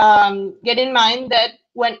need to get in mind that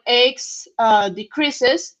when x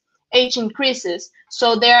decreases, h increases.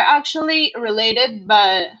 So they're actually related,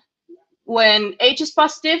 but when h is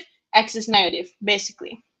positive, x is negative,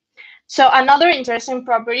 basically. So another interesting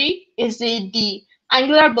property is the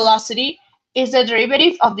angular velocity is the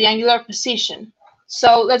derivative of the angular position.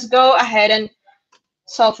 So let's go ahead and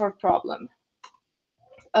solve our problem.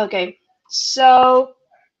 Okay, so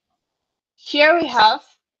here we have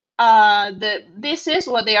this is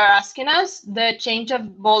what they are asking us, the change of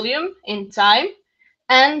volume in time.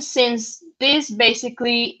 And since this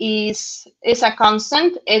basically is a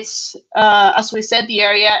constant, it's as we said, the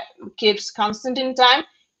area keeps constant in time.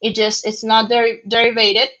 It's not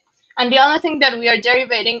derivated. And the only thing that we are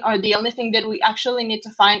derivating, or the only thing that we actually need to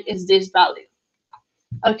find, is this value.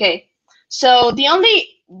 Okay, so the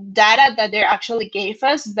only data that they actually gave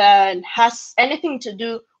us that has anything to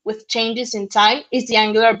do with changes in time is the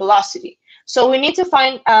angular velocity. So we need to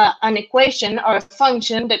find an equation or a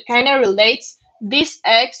function that kind of relates this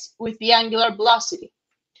x with the angular velocity.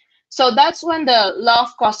 So that's when the law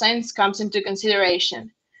of cosines comes into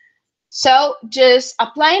consideration. So just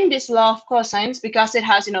applying this law of cosines, because it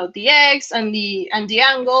has the x and the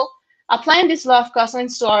angle, applying this law of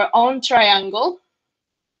cosines to our own triangle,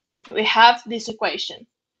 we have this equation.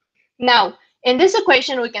 Now, in this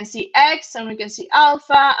equation, we can see x and we can see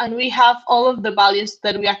alpha, and we have all of the values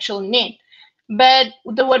that we actually need. But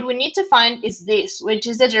what we need to find is this, which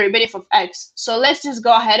is the derivative of x. So let's just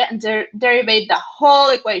go ahead and derivate the whole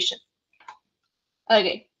equation.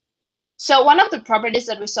 Okay. So one of the properties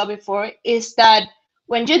that we saw before is that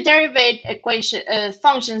when you derivate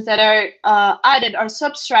functions that are added or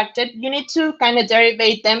subtracted, you need to kind of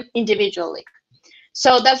derivate them individually.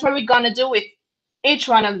 So that's what we're going to do with each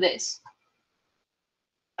one of these.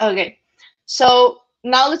 Okay, so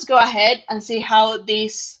now let's go ahead and see how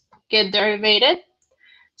these get derivated.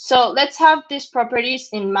 So let's have these properties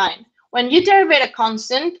in mind. When you derivate a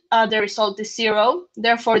constant, the result is 0.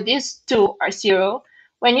 Therefore, these two are 0.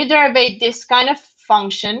 When you derivate this kind of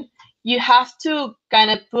function, you have to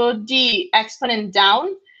kind of put the exponent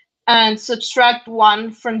down and subtract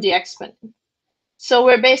 1 from the exponent. So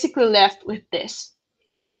we're basically left with this.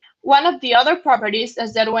 One of the other properties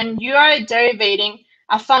is that when you are derivating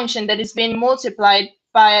a function that is being multiplied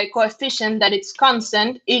by a coefficient that it's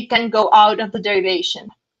constant, it can go out of the derivation.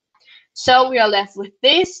 So we are left with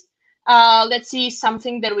this. Let's see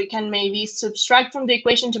something that we can maybe subtract from the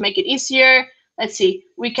equation to make it easier. Let's see,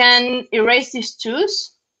 we can erase these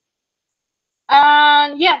 2's.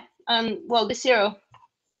 And yeah, well, the 0.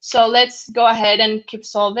 So let's go ahead and keep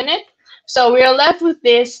solving it. So we are left with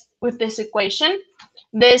this equation.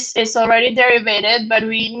 This is already derivated, but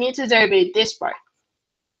we need to derivate this part.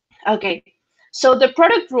 Okay, so the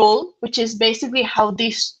product rule, which is basically how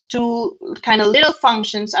these two kind of little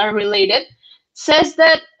functions are related, says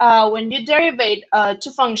that when you derivate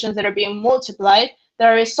two functions that are being multiplied, the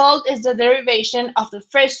result is the derivation of the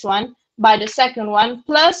first one by the second one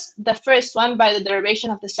plus the first one by the derivation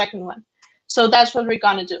of the second one. So that's what we're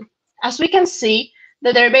going to do. As we can see,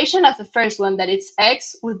 the derivation of the first one, that is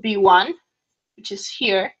x, would be 1, which is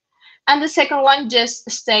here. And the second one just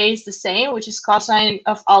stays the same, which is cosine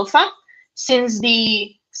of alpha. Since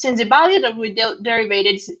the value that we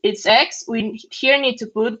derivated is x, we here need to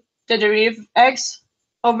put the derivative x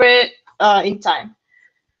over in time.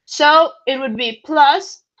 So it would be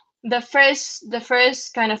plus the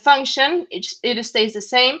first kind of function, it stays the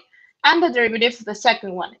same, and the derivative of the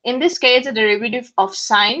second one. In this case, the derivative of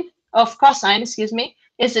cosine, excuse me,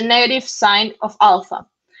 is the negative sine of alpha.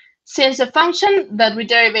 Since the function that we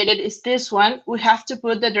derivated is this one, we have to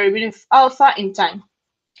put the derivative of alpha in time.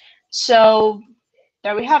 So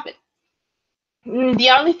there we have it. The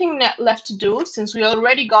only thing left to do, since we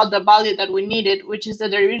already got the value that we needed, which is the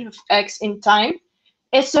derivative of x in time,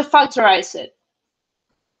 is to factorize it.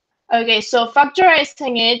 Okay, so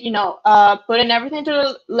factorizing it, putting everything to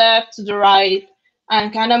the left, to the right,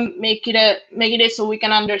 and kind of make it so we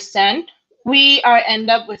can understand, we end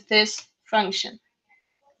up with this function.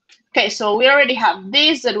 Okay, so we already have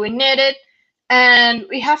this that we needed, and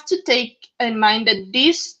we have to take in mind that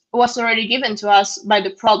this was already given to us by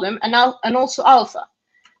the problem, and also alpha.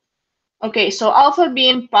 Okay, so alpha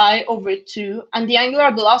being pi over 2, and the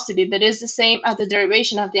angular velocity that is the same as the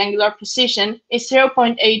derivation of the angular position is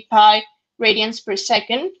 0.8 pi radians per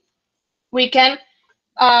second. We can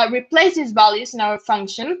replace these values in our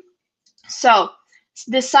function. So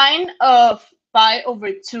the sine of pi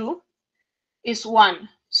over 2 is 1.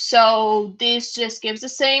 So this just gives the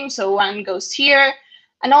same, so 1 goes here.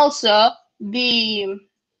 And also the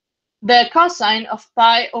cosine of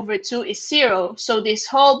pi over 2 is 0. So this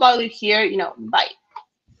whole value here, by.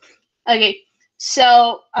 Okay,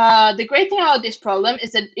 so the great thing about this problem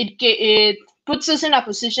is that it puts us in a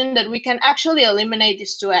position that we can actually eliminate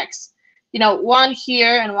these two x. 1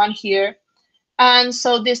 here and 1 here. And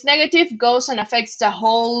so this negative goes and affects the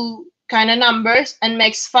whole kind of numbers and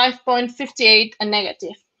makes 5.58 a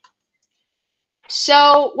negative.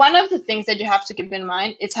 So one of the things that you have to keep in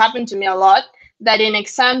mind, it's happened to me a lot, that in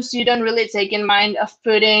exams you don't really take in mind of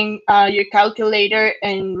putting your calculator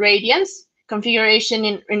in radians, configuration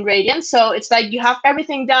in radians. So it's like you have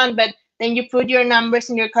everything done, but then you put your numbers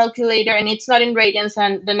in your calculator and it's not in radians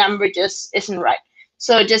and the number just isn't right.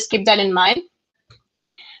 So just keep that in mind.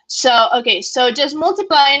 So, okay, so just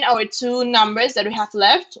multiplying our two numbers that we have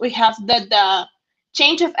left, we have that the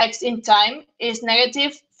change of x in time is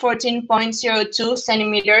negative 14.02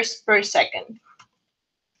 centimeters per second.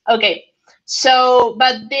 Okay, so,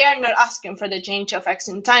 but they are not asking for the change of x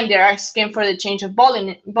in time, they're asking for the change of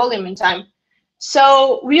volume in time.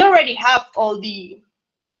 So we already have all the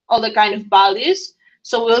kind of values,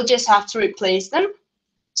 so we'll just have to replace them.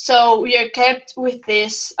 So we are kept with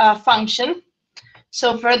this function.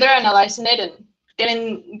 So further analyzing it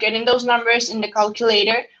and getting those numbers in the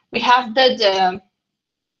calculator, we have that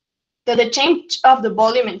the change of the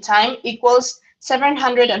volume in time equals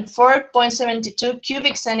 704.72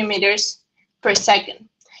 cubic centimeters per second.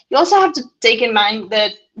 You also have to take in mind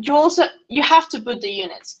that you have to put the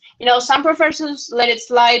units. Some professors let it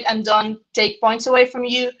slide and don't take points away from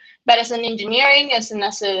you, but as an engineering, it's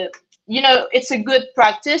a good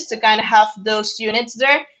practice to kind of have those units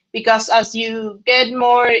there. Because as you get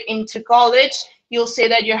more into college, you'll see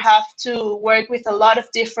that you have to work with a lot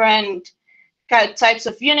of different types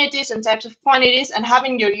of unities and types of quantities, and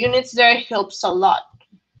having your units there helps a lot.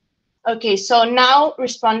 Okay, so now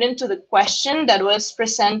responding to the question that was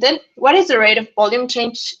presented, what is the rate of volume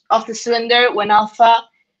change of the cylinder when alpha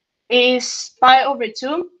is pi over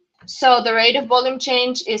 2? So the rate of volume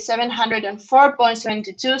change is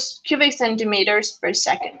 704.72 cubic centimeters per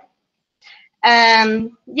second.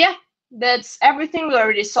 Yeah, that's everything. We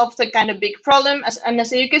already solved the kind of big problem. And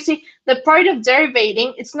as you can see, the part of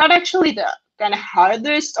derivating, it's not actually the kind of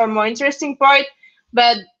hardest or more interesting part.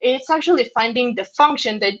 but it's actually finding the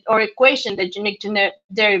function that or equation that you need to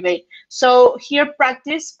derivate. So here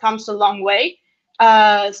practice comes a long way.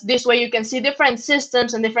 This way you can see different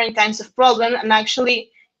systems and different kinds of problem, and actually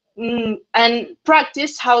and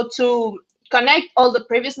practice how to connect all the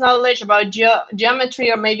previous knowledge about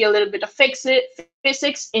geometry or maybe a little bit of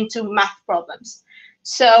physics into math problems.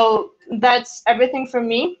 So that's everything from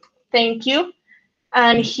me. Thank you.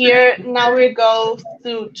 And here now we go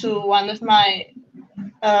to one of my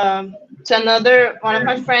to another one of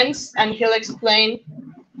my friends, and he'll explain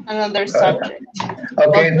another subject. Well,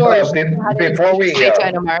 Okay, George, how do you before we introduce to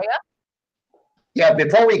Ana Maria? yeah,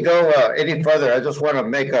 before we go any further, I just want to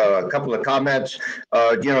make a couple of comments.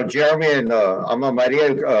 Jeremy and Ama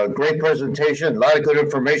Maria, great presentation, a lot of good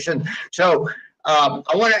information. So I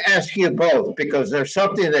want to ask you both, because there's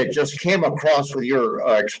something that just came across with your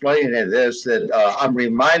explaining of this that I'm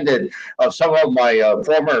reminded of some of my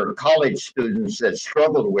former college students that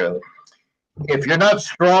struggled with. If you're not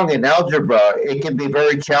strong in algebra, it can be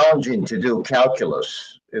very challenging to do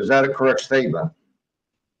calculus. Is that a correct statement?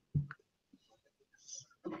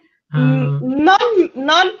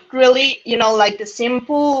 Not really, like the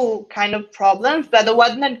simple kind of problems, but the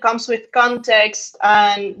one that comes with context,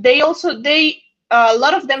 and they a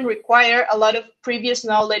lot of them require a lot of previous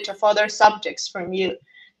knowledge of other subjects from you.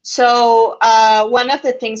 So one of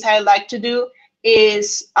the things I like to do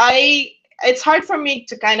is it's hard for me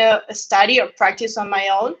to kind of study or practice on my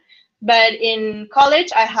own, but in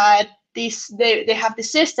college I had this they have the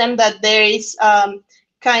system that there is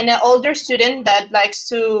kind of older student that likes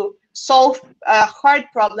to solve hard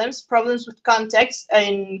problems with context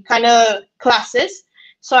in kind of classes.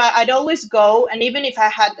 So I'd always go, and even if I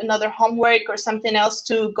had another homework or something else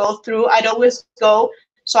to go through, I'd always go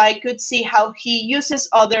so I could see how he uses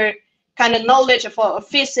other kind of knowledge of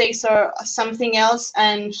physics or something else,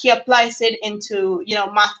 and he applies it into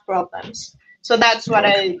math problems. So that's what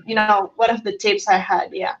one of the tips I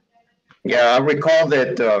had. Yeah. Yeah, I recall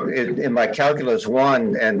that in my calculus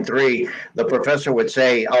 1 and 3, the professor would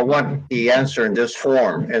say, I want the answer in this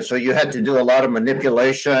form. And so you had to do a lot of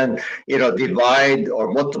manipulation, divide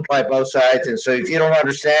or multiply both sides. And so if you don't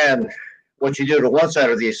understand what you do to one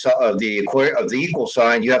side of the equal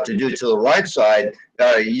sign, you have to do to the right side.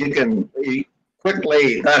 You can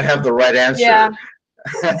quickly not have the right answer. Yeah.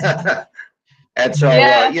 And so,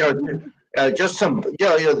 Yeah. just some,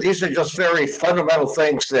 these are just very fundamental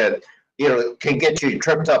things that, can get you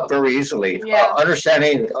tripped up very easily. Yeah.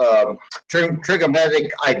 Understanding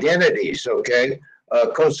trigonometric identities, okay?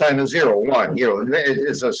 Cosine of 0, 1,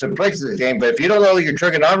 it's a simplicity game, but if you don't know your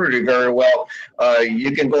trigonometry very well,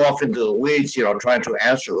 you can go off into the weeds, trying to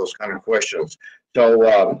answer those kind of questions.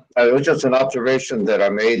 So it was just an observation that I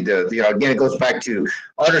made. Again, it goes back to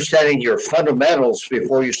understanding your fundamentals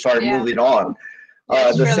before you start moving on.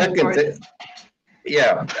 That's The really second important. thing,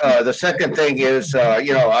 yeah, the second thing is,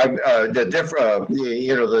 I'm the different,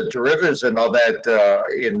 the derivatives and all that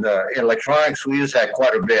in electronics, we use that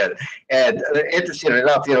quite a bit. And interesting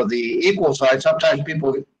enough, the equal sign, sometimes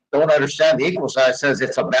people don't understand the equal sign says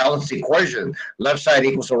it's a balanced equation. Left side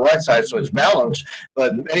equals the right side, so it's balanced.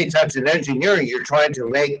 But many times in engineering, you're trying to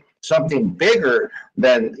make something bigger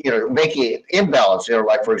than making it imbalanced.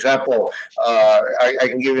 Like for example, I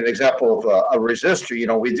can give you an example of a resistor.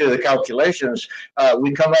 We do the calculations.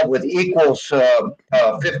 We come up with equals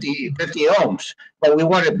 50 ohms, but we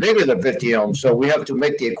want it bigger than 50 ohms. So we have to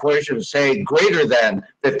make the equation say greater than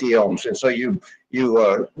 50 ohms, and so you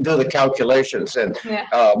do the calculations, and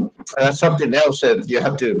that's something else that you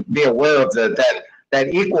have to be aware of.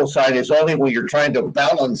 That equal sign is only when you're trying to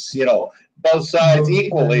balance, both sides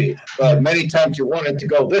equally, but many times you want it to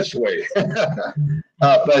go this way.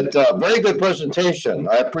 But very good presentation.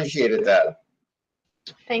 I appreciated that.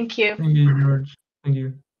 Thank you. Thank you, George. Thank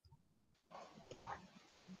you.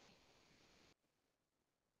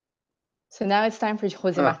 So now it's time for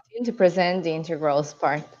Jose Martin to present the integrals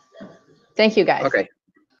part. Thank you, guys. Okay,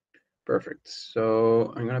 perfect.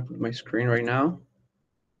 So I'm gonna put my screen right now.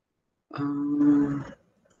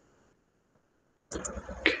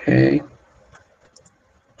 Okay.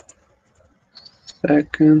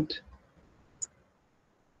 Second.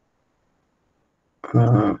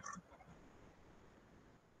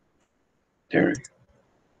 There.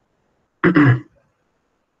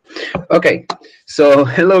 Okay, so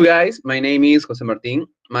hello guys, my name is Jose Martin.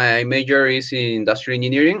 My major is in industrial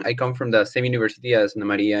engineering. I come from the same university as Ana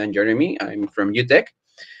Maria and Jeremy. I'm from UTEC.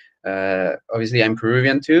 Obviously, I'm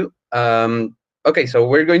Peruvian too. Okay, so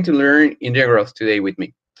we're going to learn integrals today with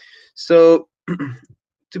me. So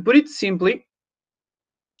to put it simply,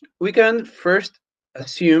 we can first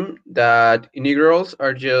assume that integrals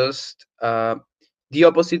are just the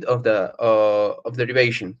opposite of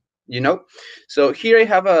derivation. You know, so here I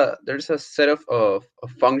have there's a set of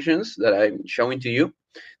functions that I'm showing to you.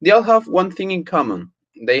 They all have one thing in common.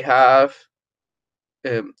 They have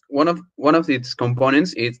one of its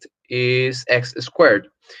components is x squared,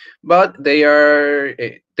 but they are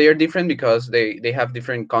different because they have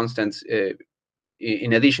different constants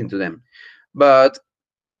in addition to them. But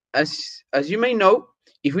as you may know,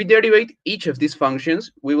 if we derivate each of these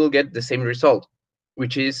functions, we will get the same result,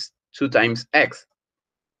 which is 2 times x.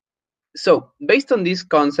 So based on this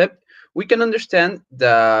concept, we can understand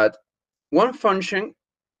that one function,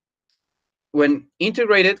 when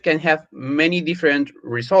integrated, can have many different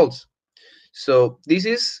results. So this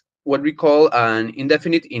is what we call an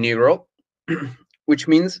indefinite integral, which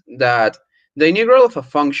means that the integral of a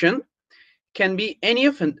function can be any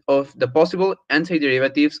of the possible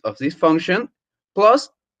antiderivatives of this function plus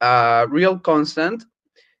a real constant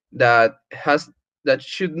that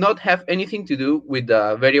should not have anything to do with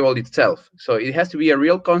the variable itself. So it has to be a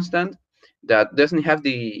real constant that doesn't have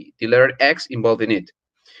the letter x involved in it.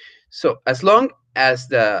 So as long as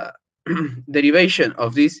the derivation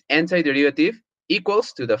of this antiderivative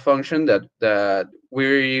equals to the function that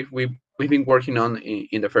we've been working on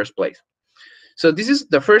in the first place. So this is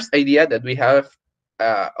the first idea that we have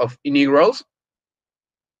of integrals.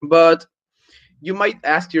 But you might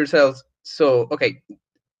ask yourselves, so okay,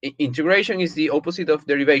 integration is the opposite of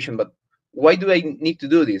derivation, but why do I need to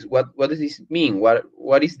do this? What does this mean?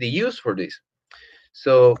 What is the use for this?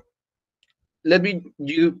 So let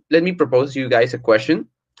me propose you guys a question.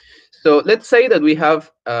 So let's say that we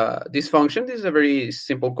have this function. This is a very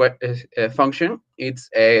simple function. It's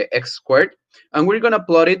x squared, and we're going to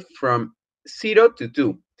plot it from 0 to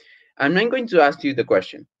 2. And I'm going to ask you the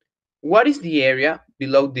question, what is the area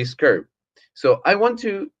below this curve? So I want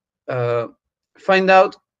to find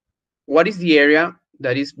out what is the area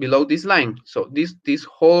that is below this line. So this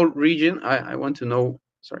whole region, I want to know,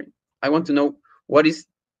 sorry, I want to know what is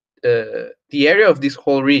the area of this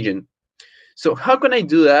whole region. So how can I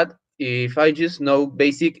do that if I just know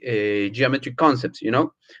basic geometric concepts? You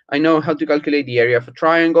know, I know how to calculate the area of a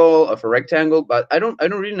triangle, of a rectangle, but I don't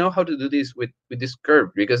really know how to do this with this curve,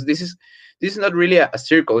 because this is not really a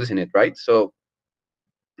circle, isn't it? Right? So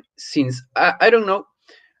since I don't know,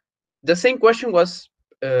 the same question was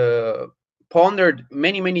pondered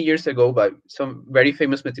many years ago by some very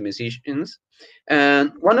famous mathematicians,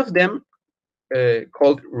 and one of them,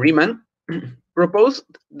 called Riemann, proposed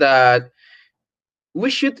that we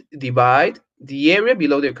should divide the area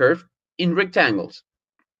below the curve in rectangles.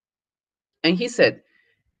 And he said,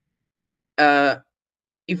 uh,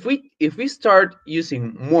 if we start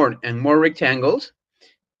using more and more rectangles,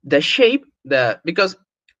 the shape, because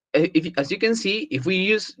if, as you can see, if we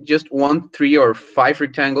use just 1, 3, or 5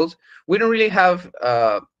 rectangles, we don't really have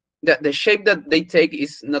the shape that they take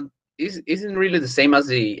isn't really the same as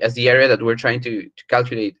the area that we're trying to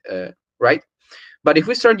calculate, right? But if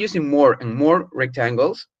we start using more and more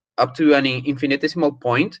rectangles up to an infinitesimal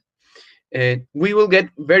point, we will get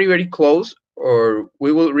very close, or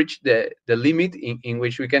we will reach the limit in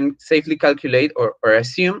which we can safely calculate or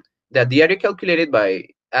assume that the area calculated by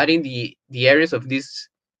adding the areas of these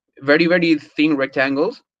very thin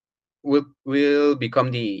rectangles will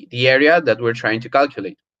become the area that we're trying to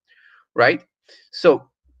calculate, right? So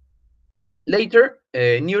later,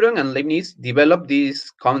 Newton and Leibniz developed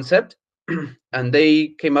this concept, and they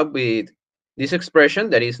came up with this expression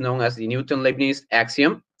that is known as the Newton-Leibniz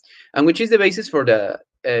axiom, and which is the basis for the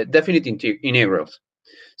definite integrals.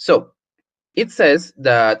 So it says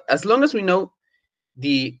that as long as we know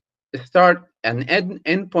the start and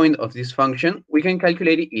end point of this function, we can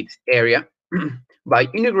calculate its area by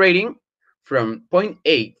integrating from point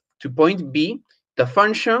A to point B the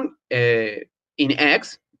function in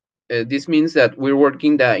x. This means that we're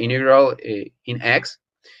working the integral in x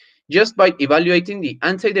just by evaluating the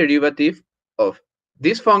antiderivative of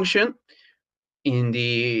this function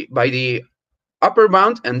by the upper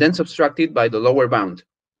bound and then subtracted by the lower bound.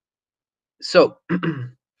 So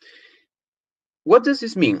what does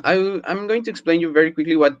this mean? I'm going to explain you very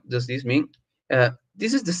quickly what does this mean.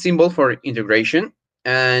 This is the symbol for integration,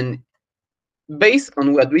 and based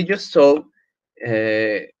on what we just saw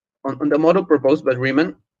on the model proposed by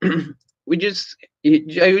Riemann, I just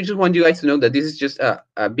want you guys to know that this is just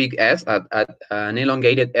a big S, an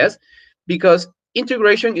elongated S, because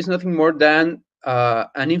integration is nothing more than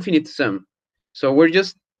an infinite sum. So we're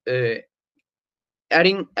just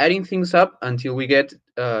adding things up until we get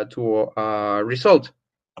to a result.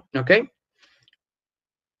 Okay.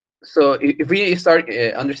 So if we start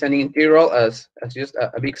understanding integral as just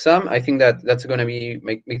a big sum, I think that that's going to be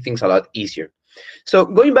make things a lot easier. So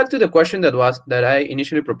going back to the question that I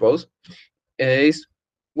initially proposed is,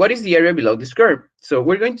 what is the area below this curve? So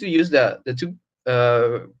we're going to use the two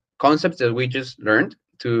concepts that we just learned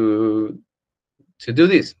to do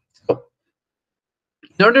this. So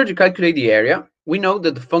in order to calculate the area, we know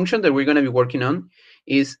that the function that we're going to be working on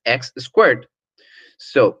is x squared.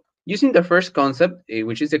 So using the first concept,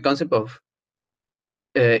 which is the concept of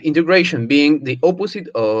integration being the opposite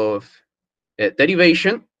of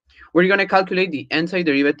derivation, we're going to calculate the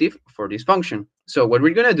antiderivative for this function. So what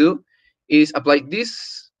we're going to do is apply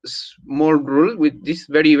this small rule with this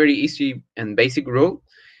very, very easy and basic rule,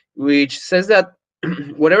 which says that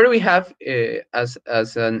whatever we have as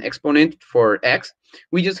an exponent for x,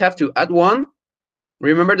 we just have to add 1.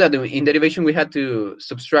 Remember that in derivation we had to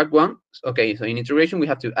subtract 1. Okay, so in integration we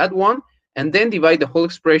have to add 1 and then divide the whole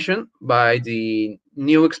expression by the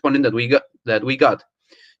new exponent that we got.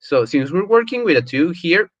 So since we're working with a 2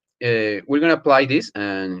 here, we're going to apply this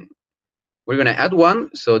and we're going to add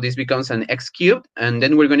 1. So this becomes an x cubed, and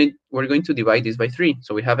then we're going to divide this by 3.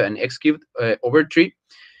 So we have an x cubed over 3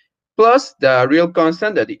 plus the real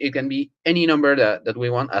constant that it can be any number that we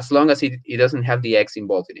want as long as it doesn't have the x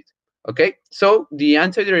involved in it. Okay, so the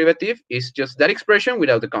antiderivative is just that expression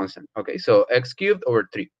without the constant. Okay, so x cubed over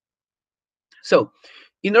 3. So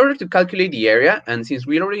in order to calculate the area, and since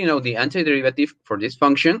we already know the antiderivative for this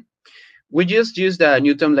function, we just use the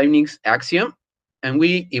Newton-Leibniz axiom, and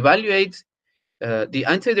we evaluate the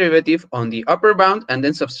antiderivative on the upper bound and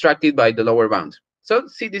then subtract it by the lower bound. So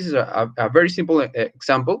see, this is a very simple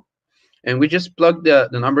example. And we just plug the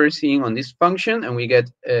numbers in on this function, and we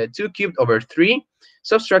get 2 cubed over 3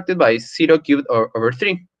 subtracted by 0 cubed over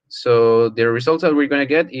 3. So the result that we're going to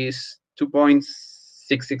get is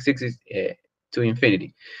 2.666 to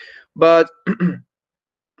infinity. But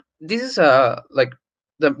this is like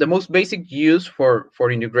the most basic use for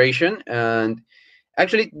integration. And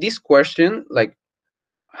actually, this question, like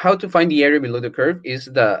how to find the area below the curve, is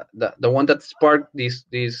the one that sparked this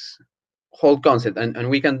whole concept, and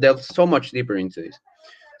we can delve so much deeper into this.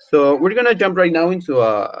 So we're gonna jump right now into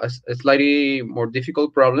a slightly more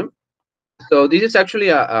difficult problem. So this is actually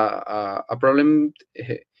a problem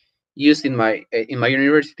used in my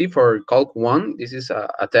university for Calc 1. This is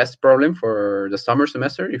a test problem for the summer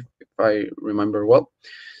semester, if I remember well.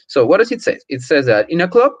 So what does it say? It says that in a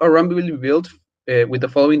club, a ramp will be built with the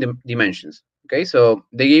following dimensions. Okay, so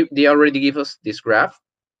they already give us this graph,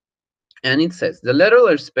 and it says the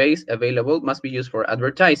lateral space available must be used for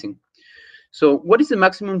advertising. So what is the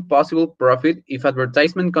maximum possible profit if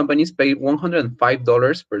advertisement companies pay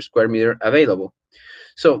 $105 per square meter available?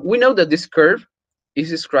 So we know that this curve is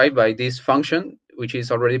described by this function, which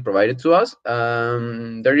is already provided to us.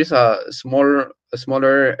 There is a smaller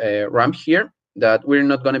ramp here that we're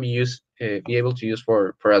not going to be able to use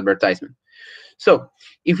for advertisement. So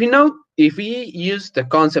if we use the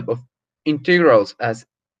concept of integrals as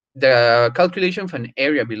the calculation of an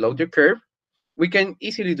area below the curve, we can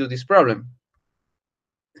easily do this problem.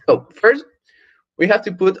 So first, we have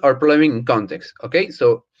to put our problem in context. Okay,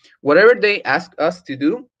 so whatever they ask us to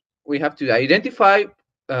do, we have to identify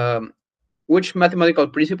which mathematical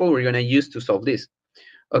principle we're going to use to solve this.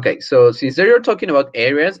 Okay, so since they are talking about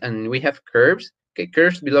areas and we have curves, okay,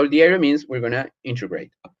 curves below the area means we're going to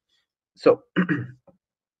integrate. So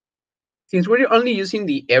since we're only using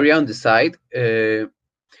the area on the side, we're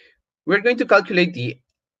going to calculate the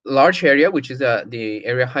large area, which is the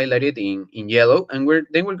area highlighted in yellow, and we're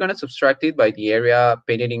going to subtract it by the area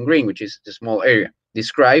painted in green, which is the small area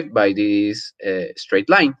described by this straight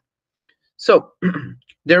line. So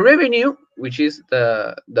the revenue, which is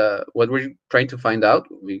the what we're trying to find out,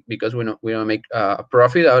 because we want to make a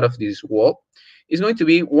profit out of this wall, is going to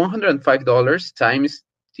be $105 times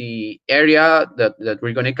the area that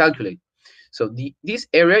we're going to calculate. So this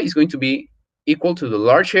area is going to be equal to the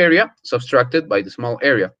large area subtracted by the small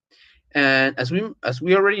area. And as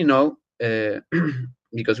we already know,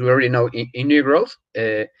 because we already know integrals,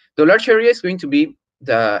 the large area is going to be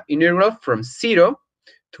the integral from 0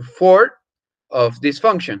 to 4 of this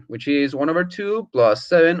function, which is 1/2 plus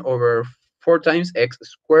 7 over 4 times x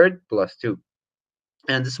squared plus 2.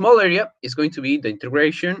 And the small area is going to be the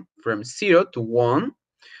integration from 0 to 1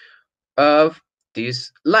 of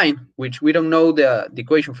this line, which we don't know the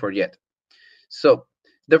equation for yet. So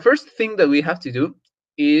the first thing that we have to do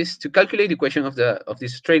is to calculate the equation of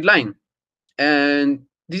this straight line, and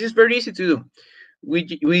this is very easy to do.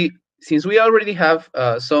 We since we already have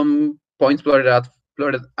some points plotted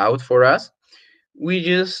out for us, we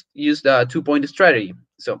just use the 2-point strategy.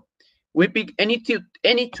 So we pick any two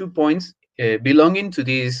points belonging to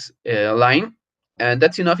this line, and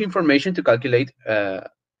that's enough information to calculate the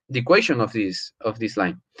equation of this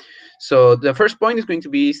line. So the first point is going to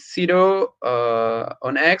be 0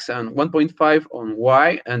 on x and 1.5 on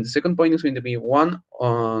y, and the second point is going to be 1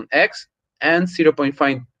 on x and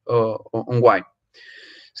 0.5 on y.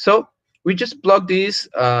 So we just plug this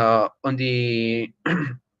on the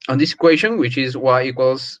on this equation, which is y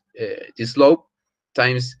equals the slope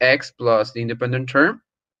times x plus the independent term,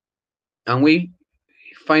 and we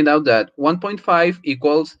find out that 1.5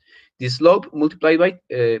 equals the slope multiplied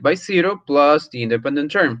by 0 plus the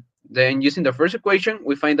independent term. Then using the first equation,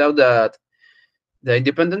 we find out that the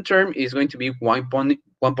independent term is going to be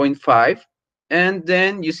 1.5. And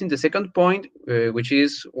then using the second point, which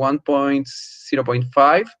is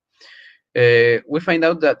 1.0.5, we find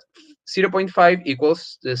out that 0.5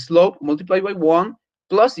 equals the slope multiplied by 1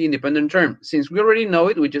 plus the independent term. Since we already know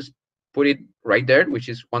it, we just put it right there, which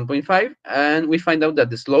is 1.5, and we find out that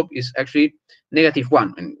the slope is actually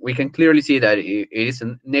 -1. And we can clearly see that it is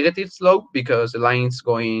a negative slope because the line is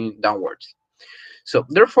going downwards. So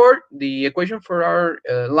therefore, the equation for our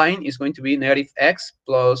line is going to be -x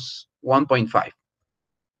plus 1.5.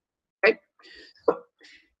 Okay.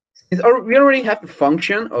 Since we already have the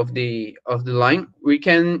function of the line,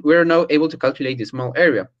 we're now able to calculate the small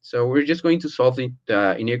area. So we're just going to solve the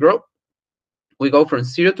integral. We go from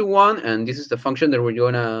 0 to 1, and this is the function that we're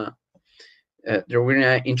gonna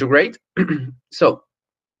integrate. So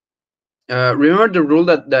remember the rule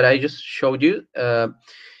that I just showed you.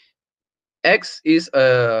 X is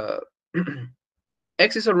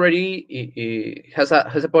x is already has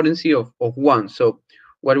a potency of 1. So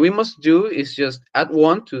what we must do is just add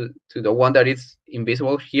 1 to the one that is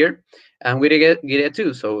invisible here, and we get a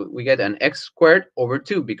 2. So we get an x squared over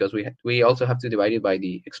 2 because we also have to divide it by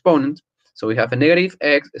the exponent. So we have a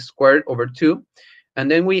 -x squared over 2, and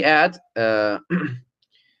then we add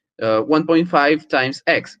 1.5 times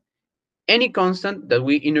x. Any constant that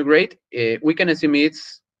we integrate, we can assume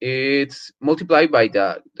it's multiplied by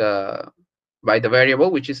the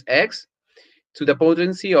variable, which is x, to the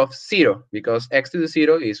potency of 0, because x to the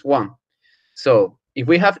 0 is 1. So if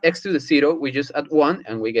we have x to the 0, we just add 1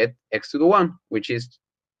 and we get x to the 1, which is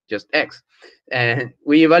just x. And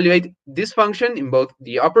we evaluate this function in both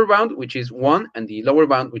the upper bound, which is 1, and the lower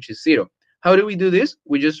bound, which is 0. How do we do this?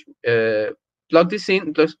 We just plug this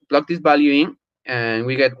value in, and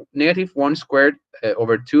we get -1 squared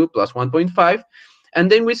over 2 plus 1.5. And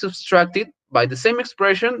then we subtract it by the same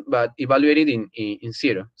expression, but evaluated in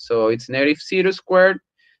 0. So it's -0 squared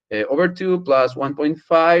over 2 plus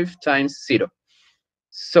 1.5 times 0.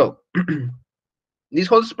 So this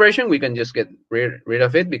whole expression, we can just get rid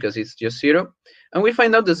of it because it's just 0. And we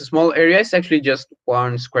find out that the small area is actually just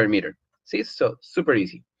 1 square meter. See, so super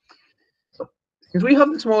easy. So since we have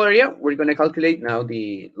the small area, we're going to calculate now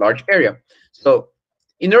the large area. So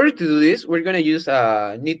in order to do this, we're going to use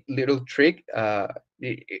a neat little trick.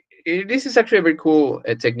 This is actually a very cool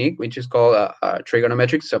technique, which is called a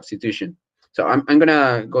trigonometric substitution. So I'm going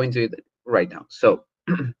to go into it right now. So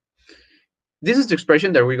this is the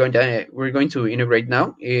expression that we're going to integrate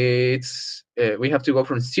now. It's we have to go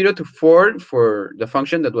from 0 to 4 for the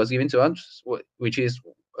function that was given to us, which is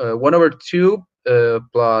 1 over 2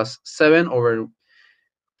 plus 7 over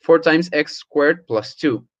 4 times x squared plus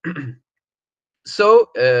 2. So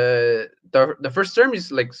the first term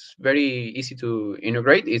is like very easy to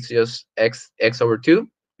integrate. It's just x over 2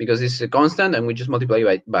 because it's a constant, and we just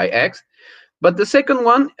multiply by x. But the second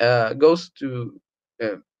one goes to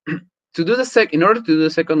to do in order to do the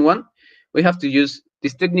second one, we have to use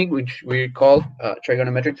this technique, which we call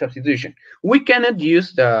trigonometric substitution. We cannot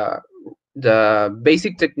use the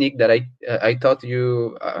basic technique that I taught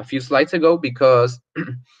you a few slides ago, because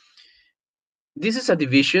this is a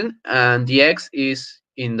division, and the x is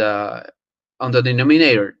on the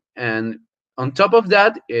denominator, and on top of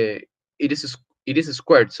that, it is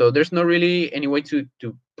squared. So there's not really any way to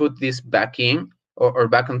put this back in or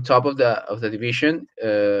back on top of the division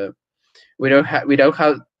without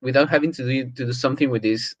having to do something with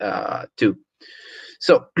this too.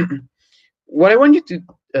 So what I want you to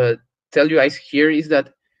tell you guys here is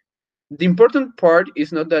that the important part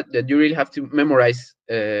is not that you really have to memorize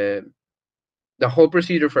the whole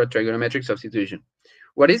procedure for a trigonometric substitution.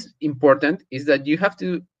 What is important is that you have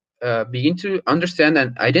to begin to understand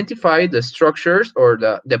and identify the structures or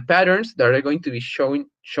the patterns that are going to be shown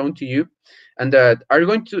to you, and that are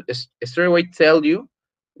going to straight away tell you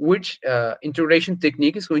which integration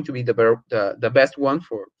technique is going to be the best one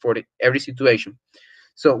for every situation.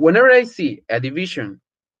 So whenever I see a division,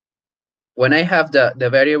 when I have the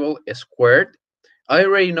variable squared, I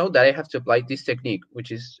already know that I have to apply this technique,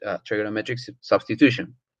 which is trigonometric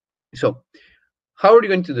substitution. So how are you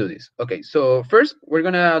going to do this? Okay, so first we're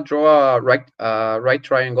gonna draw a right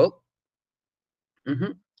triangle.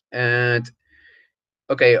 And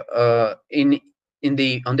okay, on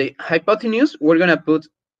the hypotenuse, we're gonna put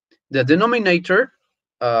the denominator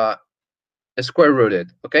square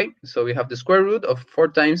rooted. Okay, so we have the square root of 4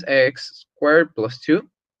 times x squared plus 2.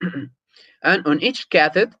 And on each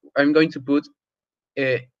cathode, I'm going to put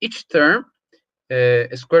each term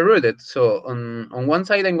square rooted. So on one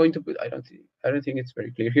side, I'm going to put, I don't think it's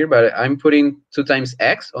very clear here, but I'm putting 2 times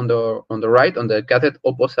x on the right, on the cathode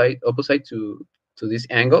opposite to this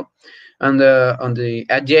angle. And on the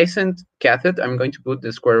adjacent cathode, I'm going to put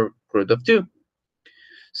the square root of 2.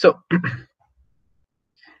 So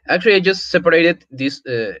actually, I just separated this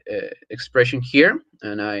expression here,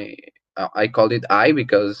 and I called it I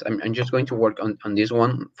because I'm just going to work on this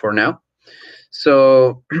one for now.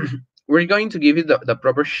 So we're going to give it the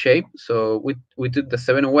proper shape. So we took the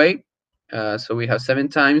 7 away. So we have 7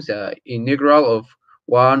 times the integral of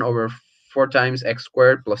 1 over 4 times x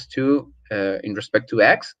squared plus 2 in respect to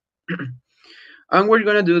x. And we're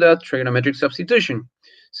going to do that trigonometric substitution.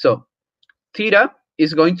 So theta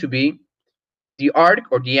is going to be the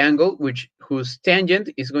arc or the angle whose tangent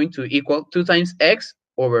is going to equal 2 times x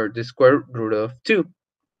over the square root of 2.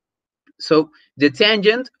 So the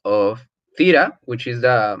tangent of theta, which is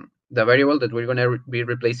the variable that we're going to be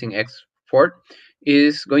replacing x for,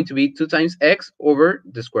 is going to be 2 times x over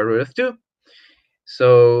the square root of 2.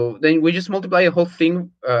 So then we just multiply the whole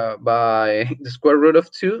thing by the square root of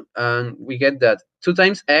 2, and we get that 2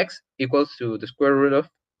 times x equals to the square root of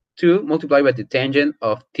 2 multiplied by the tangent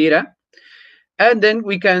of theta. And then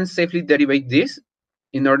we can safely derivate this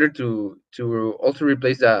in order to also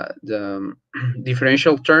replace the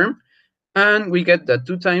differential term. And we get that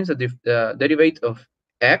 2 times the derivative of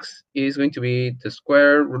x is going to be the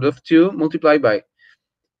square root of 2 multiplied by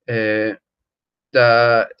the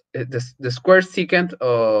square secant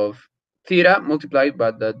of theta multiplied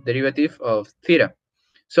by the derivative of theta.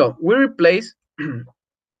 So we replace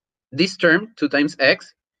this term 2 times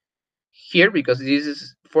x here because this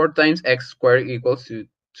is 4 times x squared equals to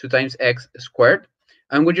 2 times x squared,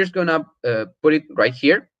 and we're just gonna put it right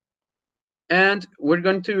here. And we're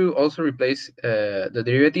going to also replace the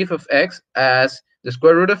derivative of x as the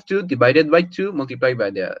square root of 2 divided by 2 multiplied by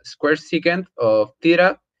the square secant of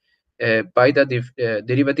theta by the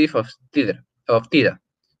derivative of theta.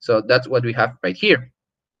 So that's what we have right here.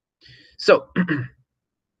 So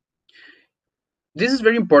this is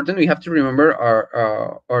very important. We have to remember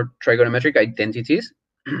our trigonometric identities.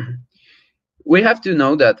 We have to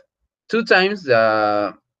know that 2 times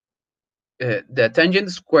the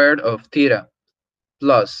tangent squared of theta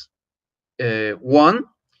plus 1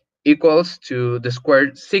 equals to the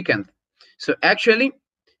squared secant. So actually,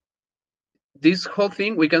 this whole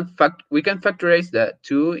thing we can factorize the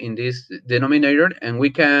 2 in this denominator, and we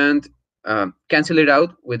can cancel it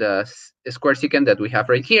out with a square secant that we have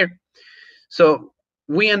right here. So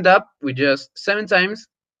we end up with just 7 times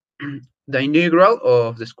the integral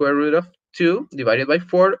of the square root of 2 divided by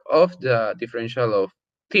 4 of the differential of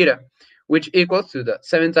theta, which equals to the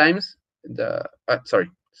 7 times the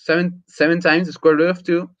 7 times the square root of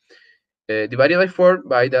 2 divided by 4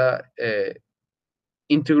 by the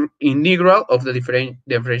integral of the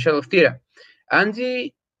differential of theta. And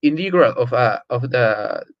the integral of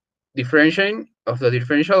the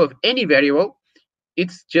differential of any variable,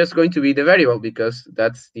 it's just going to be the variable because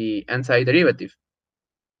that's the antiderivative.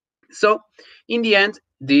 So in the end,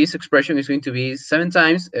 this expression is going to be 7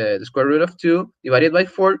 times the square root of 2 divided by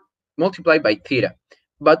 4 multiplied by theta.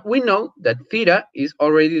 But we know that theta is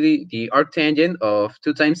already the arctangent of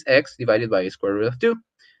 2 times x divided by square root of 2.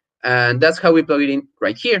 And that's how we plug it in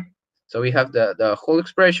right here. So we have the whole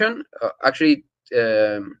expression.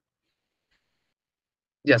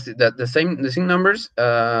 Yes, the same numbers.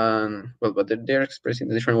 Well, but they're expressed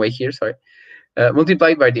in a different way here. Sorry.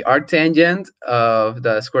 Multiplied by the arctangent of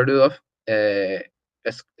the square root of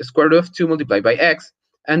square root of 2 multiplied by x,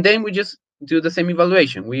 and then we just do the same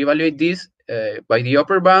evaluation. We evaluate this by the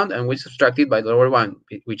upper bound, and we subtract it by the lower one,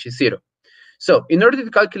 which is 0. So in order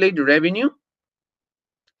to calculate the revenue,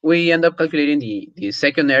 we end up calculating the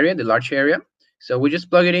second area, the large area. So we just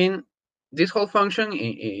plug it in this whole function.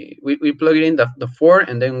 We plug it in the 4,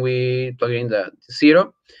 and then we plug it in the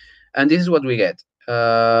 0, and this is what we get.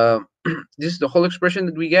 This is the whole expression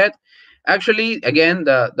that we get. Actually, again,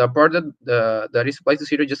 the part that is applied to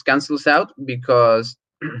 0 just cancels out because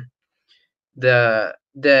the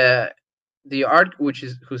arc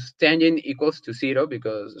whose tangent equals to 0,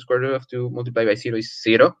 because the square root of 2 multiplied by 0 is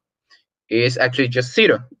 0. is actually just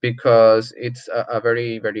 0 because it's a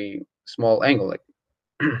very, very small angle. Like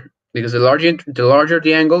because the larger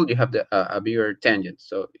the angle, you have a bigger tangent.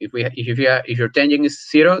 So if your tangent is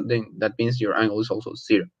 0, then that means your angle is also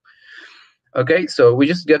 0. Okay, so we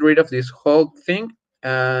just get rid of this whole thing,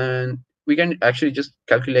 and we can actually just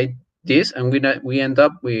calculate this, and we end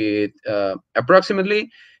up with approximately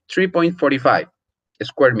 3.45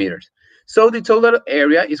 square meters. So the total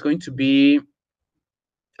area is going to be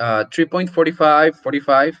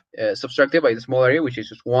 3.45 subtracted by the small area, which is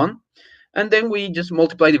just 1. And then we just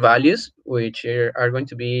multiply the values, which are going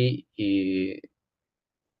to be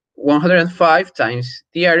 105 times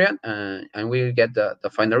the area, and we get the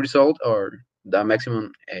final result, or the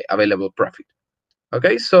maximum available profit.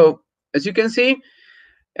 Okay, so as you can see,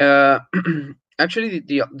 actually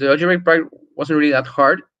the algebraic part wasn't really that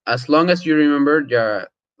hard, as long as you remember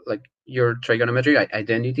your trigonometric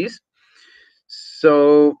identities.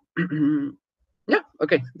 So yeah,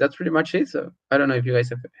 okay, that's pretty much it. So I don't know if you guys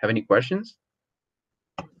have any questions.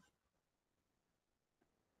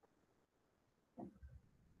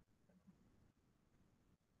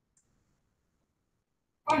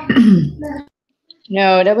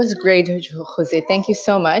 No, that was great, Jose. Thank you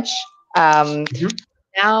so much. Um,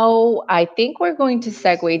 Now, I think we're going to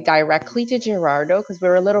segue directly to Gerardo because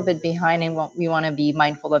we're a little bit behind and we want to be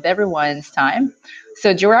mindful of everyone's time.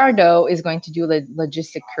 So, Gerardo is going to do the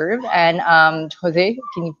logistic curve. And Jose,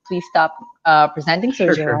 can you please stop presenting so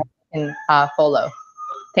Sure, Gerardo sure. can follow?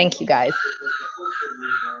 Thank you, guys.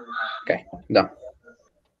 Okay, done.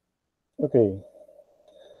 Okay.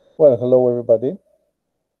 Well, hello everybody.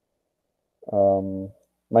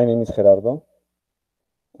 My name is Gerardo.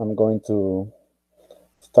 I'm going to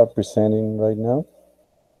start presenting right now.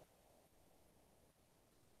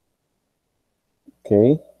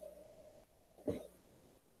 Okay.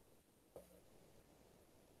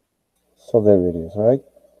 So there it is, right?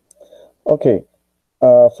 Okay.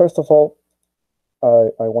 First of all,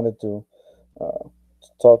 I wanted to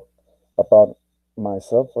talk about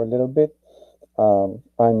myself for a little bit.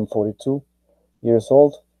 I'm 42 years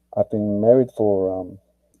old. I've been married for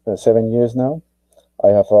 7 years now. I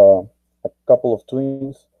have a couple of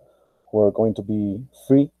twins who are going to be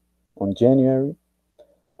 3 on January,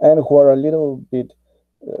 and who are a little bit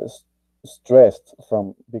uh, stressed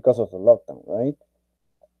because of the lockdown, right?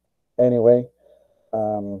 Anyway,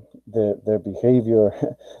 their behavior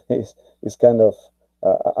is kind of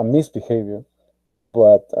a misbehavior,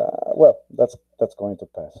 but well, that's going to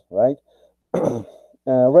pass, right?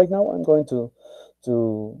 Right now, I'm going to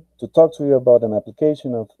talk to you about an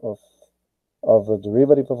application of a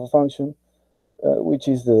derivative of a function, which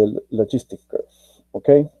is the logistic curve.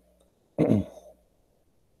 Okay.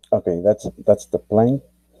 Okay, that's the plan.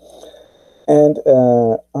 And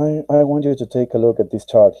I want you to take a look at this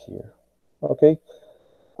chart here. Okay,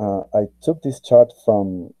 I took this chart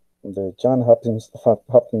from the John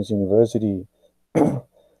Hopkins University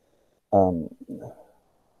um,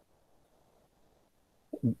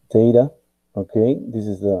 data. Okay, this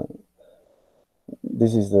is the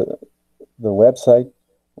website.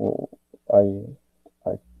 I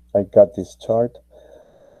I I got this chart.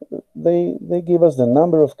 They give us the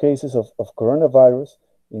number of cases of coronavirus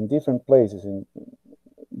in different places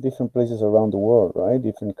around the world, right?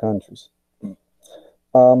 Different countries.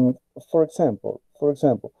 Um, for example,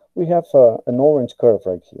 we have an orange curve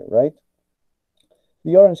right here, right?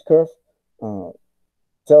 The orange curve uh,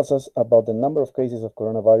 tells us about the number of cases of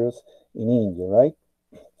coronavirus in India, right?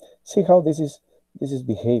 See how this is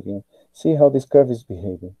behaving. See how this curve is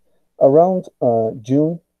behaving. Around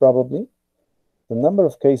June, probably, the number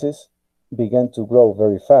of cases began to grow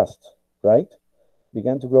very fast, right?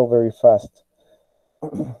 Began to grow very fast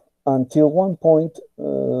until one point,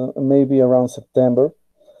 maybe around September.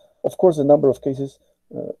 Of course, the number of cases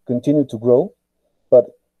continued to grow, but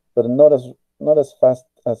not as fast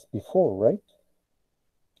as before, right?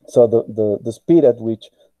 So the speed at which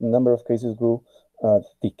the number of cases grew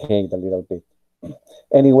decayed a little bit.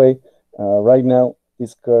 Anyway, right now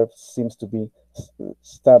this curve seems to be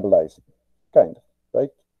stabilizing, kind of, right?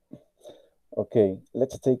 Okay,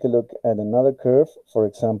 let's take a look at another curve. For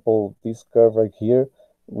example, this curve right here,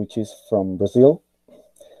 which is from Brazil.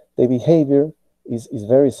 The behavior is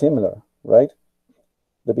very similar, right?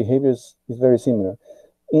 The behavior is very similar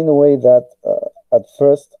in a way that at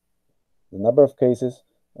first the number of cases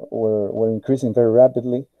were increasing very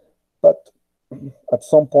rapidly, but at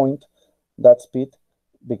some point that speed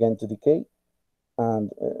began to decay,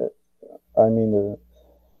 and I mean,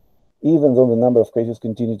 even though the number of cases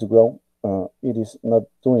continue to grow, it is not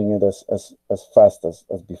doing it as fast as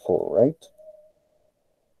before, right?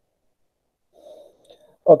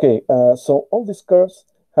 Okay, so all these curves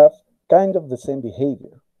have kind of the same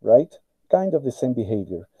behavior, right? Kind of the same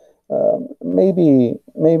behavior. Maybe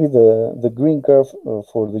the green curve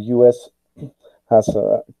for the US has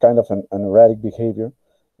a kind of an erratic behavior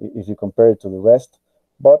if you compare it to the rest,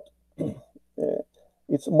 but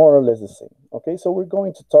it's more or less the same. Okay, so we're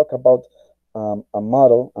going to talk about a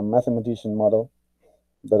model, a mathematician model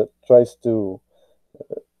that tries to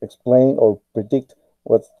explain or predict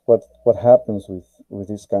what happens with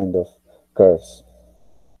this kind of curves.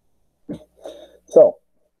 So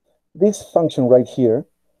this function right here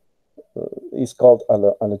is called a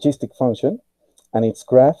logistic function, and its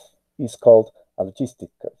graph is called a logistic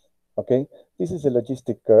curve. Okay, this is a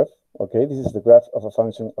logistic curve. Okay, this is the graph of a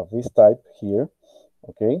function of this type here.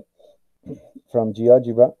 Okay, from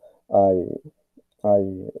GeoGebra, I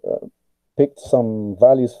picked some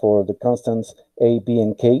values for the constants a, b,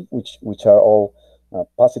 and k, which are all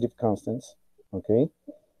positive constants. Okay,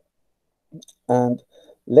 and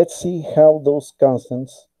let's see how those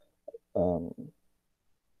constants, or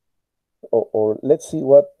let's see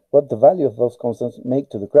what the value of those constants make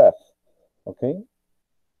to the graph. Okay,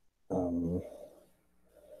 um,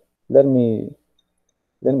 let me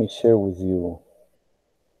share with you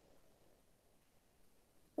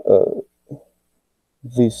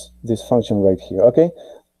this function right here. Okay,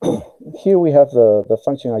 here we have the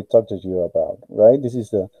function I talked to you about, right? This is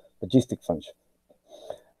the logistic function.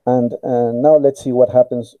 And now let's see what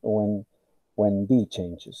happens when b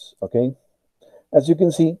changes. Okay, as you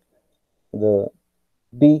can see, the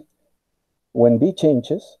b when b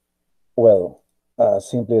changes, well,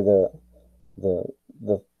 simply the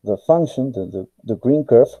the function, the green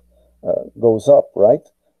curve goes up, right?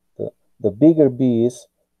 The bigger b is,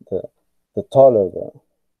 the taller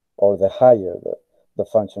or the higher the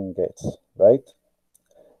function gets, right?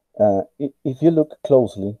 If you look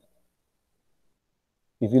closely,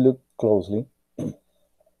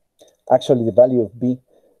 actually the value of b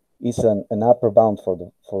is an upper bound for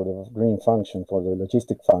the green function, for the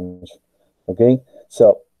logistic function. Okay,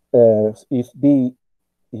 so if b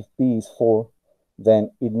is 4,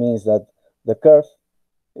 then it means that the curve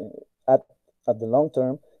at the long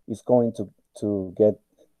term is going to get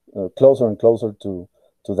closer and closer to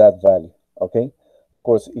that value. Okay, of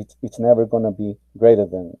course it's never going to be greater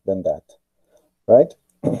than that, right?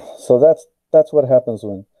 So that's what happens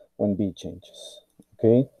when b changes.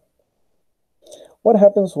 Okay, what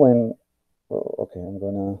happens when, okay, I'm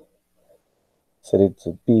gonna set it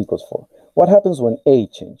to b equals 4. What happens when a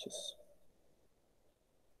changes?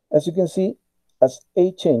 As you can see, as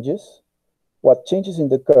a changes, what changes in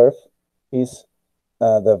the curve is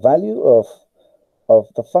the value of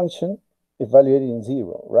the function evaluated in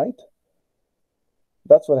 0, right?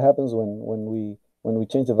 That's what happens when we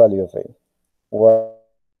change the value of a. What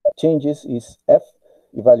changes is f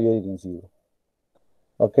evaluated in 0.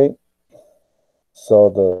 Okay, so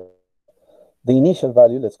the initial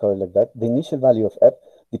value, let's call it like that, the initial value of f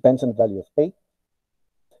depends on the value of a,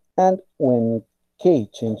 and when k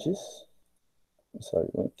changes,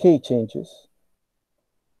 when k changes,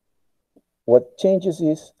 what changes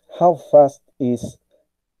is how fast is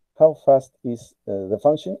the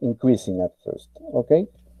function increasing at first. Okay,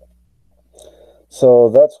 so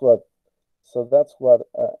that's what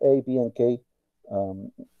a, b, and k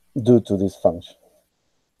do to this function,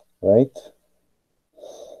 right?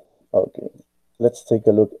 Okay, let's take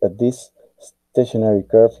a look at this stationary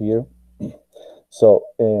curve here. So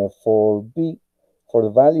for b, for the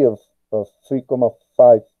value of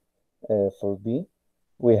 3,5 for b,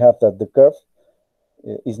 we have that the curve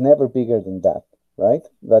is never bigger than that, right?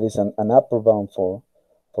 That is an upper bound for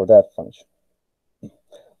that function.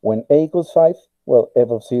 When a equals 5, well, f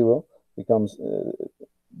of 0 becomes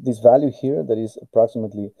this value here, that is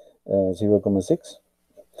approximately 0,6.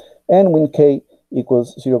 And when k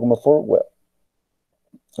equals 0,4, well,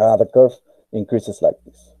 the curve increases like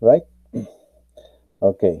this, right?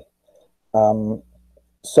 Okay.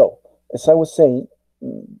 So, as I was saying,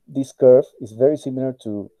 this curve is very similar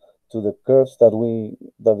to the curves that we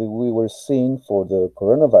were seeing for the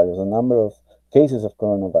coronavirus, a number of cases of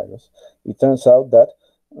coronavirus. It turns out that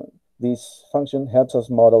this function helps us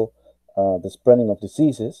model the spreading of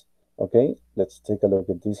diseases. Okay, let's take a look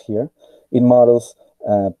at this here. It models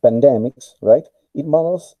pandemics, right? It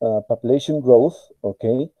models population growth.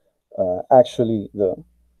 Okay, actually,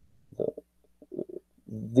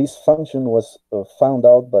 this function was found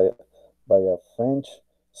out by a French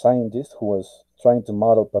scientist who was trying to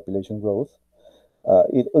model population growth.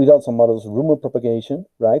 It also models rumor propagation,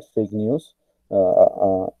 right? Fake news.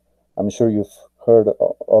 I'm sure you've heard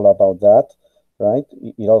all about that, right?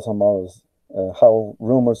 It also models how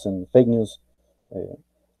rumors and fake news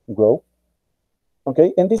grow.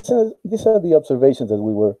 Okay, and these are the observations that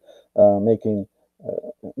we were making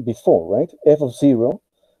before, right? F of 0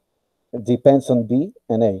 depends on B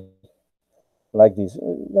and A, like this.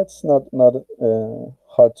 That's not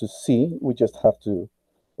hard to see. We just have to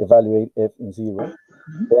evaluate F in 0.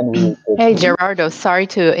 Then we will get Hey, B. Gerardo, sorry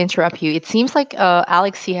to interrupt you. It seems like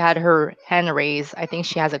Alexi had her hand raised. I think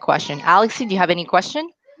she has a question. Alexi, do you have any question?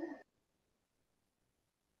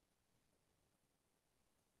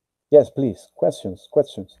 Yes, please. Questions.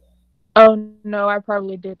 Oh no, I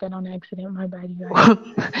probably did that on accident. My bad, you guys.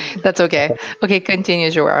 That's okay. Okay, continue,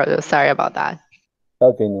 Gerardo. Sorry about that.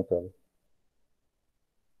 Okay, no problem.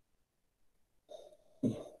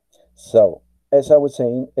 So, as I was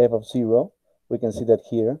saying, f of 0, we can see that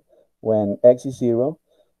here, when x is 0,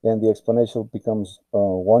 then the exponential becomes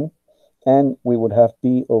 1, and we would have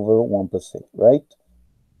b over 1 plus a, right?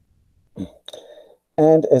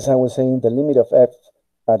 And as I was saying, the limit of f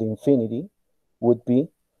at infinity would be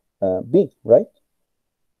b, right?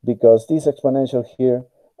 Because this exponential here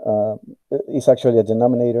is actually a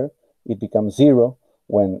denominator. It becomes 0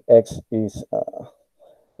 when x is,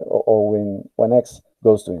 or when x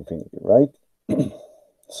goes to infinity, right?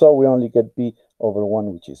 So we only get b over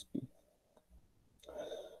 1, which is b.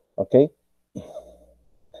 Okay?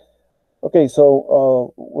 Okay,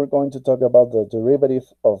 so we're going to talk about the derivative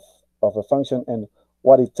of a function and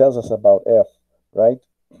what it tells us about f, right?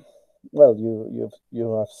 Well, you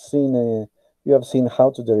have seen how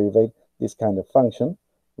to derivate this kind of function,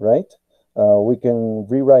 right? We can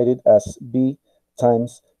rewrite it as b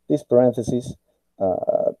times this parenthesis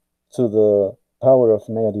to the power of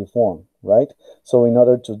 -1, right? So in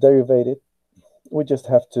order to derivate it, we just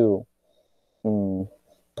have to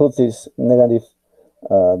put this negative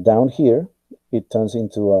down here. It turns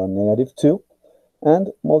into a -2,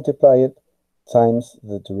 and multiply it times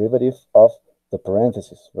the derivative of the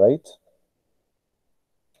parenthesis, right?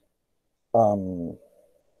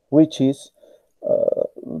 Which is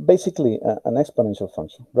basically an exponential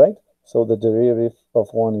function, right? So the derivative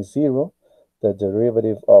of 1 is 0. The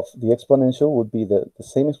derivative of the exponential would be the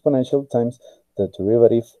same exponential times the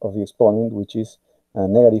derivative of the exponent, which is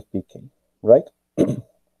negative pk, right?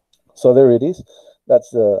 So there it is.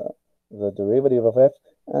 That's the derivative of f,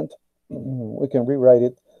 and we can rewrite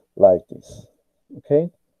it like this,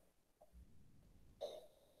 okay?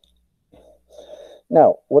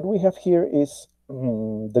 Now, what we have here is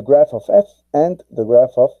the graph of f and the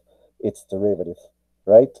graph of its derivative,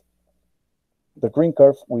 right? The green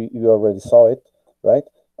curve, you already saw it, right?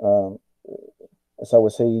 As I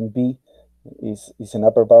was saying, b is an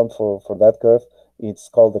upper bound for that curve. It's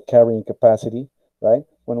called the carrying capacity, right?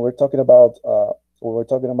 When we're talking about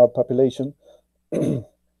population,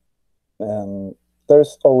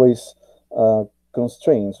 there's always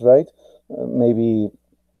constraints, right? Maybe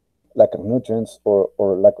lack of nutrients or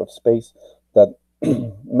lack of space that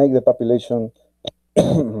make the population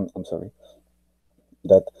I'm sorry,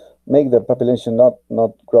 that make the population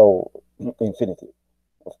not grow infinitely,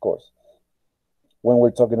 of course. When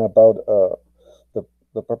we're talking about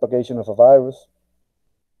the propagation of a virus,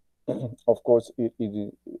 of course, it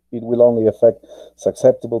will only affect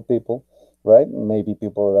susceptible people, right? Maybe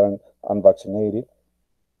people that are unvaccinated,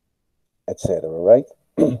 etc., right?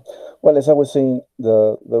 Well, as I was saying,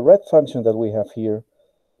 the red function that we have here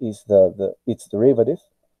is its derivative,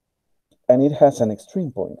 and it has an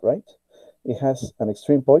extreme point, right? It has an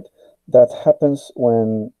extreme point that happens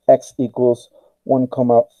when x equals 1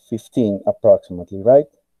 comma 15 approximately, right?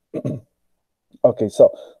 Okay,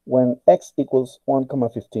 so when x equals 1 comma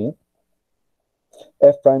 15,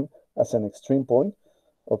 f prime has an extreme point,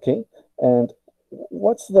 okay? And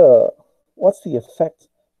what's the effect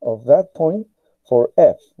of that point for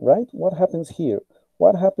f, right? What happens here?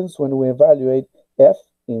 What happens when we evaluate f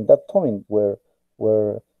in that point where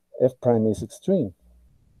f prime is extreme?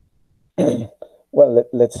 Well,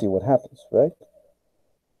 let's see what happens, right?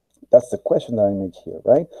 That's the question that I make here,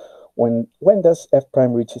 right? When does f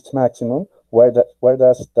prime reach its maximum? Where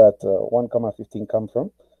does that 1 comma 15 come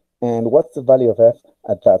from? And what's the value of f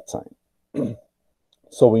at that time?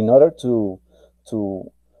 So in order to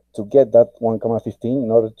get that 1 comma 15,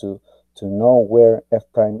 in order to know where f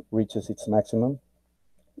prime reaches its maximum,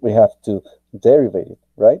 we have to derivate it,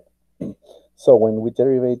 right? So when we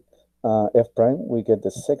derivate f prime, we get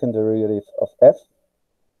the second derivative of f.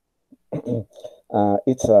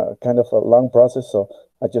 It's a kind of a long process, so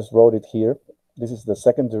I just wrote it here. This is the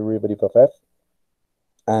second derivative of f.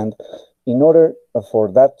 And in order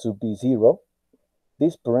for that to be 0,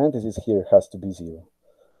 this parenthesis here has to be 0,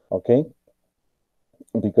 okay?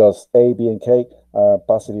 Because a, b, and k are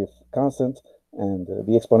positive constants, and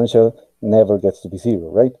the exponential never gets to be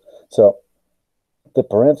 0, right? So the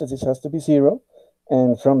parenthesis has to be 0,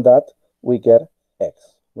 and from that we get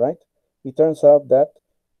x, right? It turns out that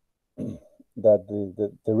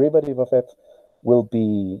the derivative of f will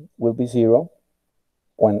be 0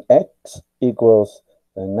 when x equals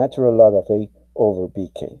the natural log of a over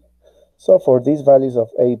bk. So for these values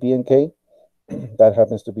of a, b, and k, that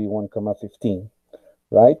happens to be 1, 15,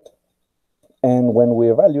 right? And when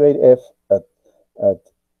we evaluate f at,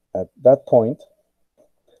 at that point,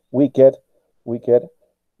 we get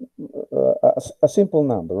a simple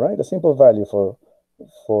number, right? A simple value for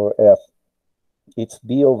f. It's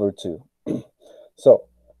b over 2. So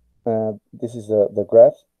this is the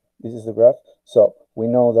graph. This is the graph. So we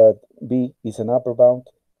know that b is an upper bound.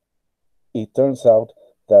 It turns out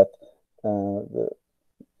that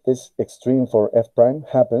this extreme for f prime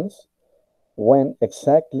happens when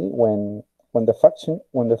exactly when the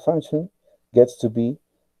function gets to be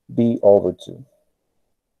b over 2.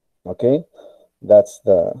 Okay, that's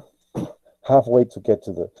the halfway to get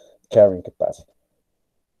to the carrying capacity.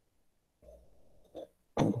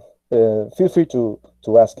 Feel free to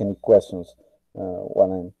ask any questions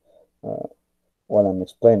while I'm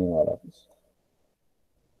explaining all of this.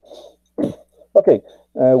 Okay,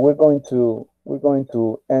 we're going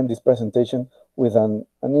to end this presentation with an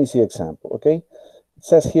easy example. Okay, it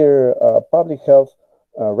says here public health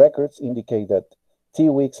records indicate that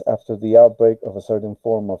 2 weeks after the outbreak of a certain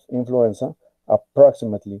form of influenza,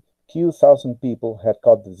 approximately 2,000 people had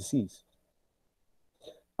caught the disease.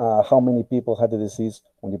 How many people had the disease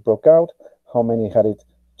when it broke out? How many had it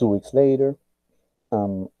 2 weeks later?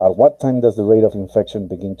 At what time does the rate of infection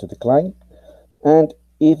begin to decline? And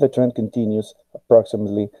if the trend continues,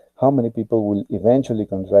 approximately how many people will eventually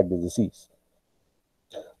contract the disease?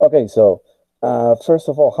 Okay, so first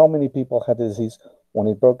of all, how many people had the disease when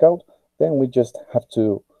it broke out? Then we just have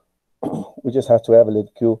to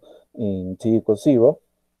evaluate Q in t equals 0.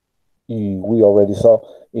 We already saw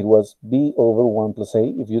it was b over 1 plus a.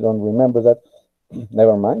 If you don't remember that,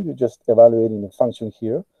 never mind. You're just evaluating the function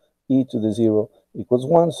here. E to the 0 equals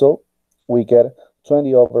 1. So we get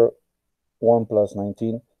 20 over 1 plus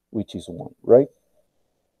 19, which is 1, right?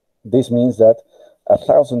 This means that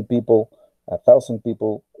 1,000 people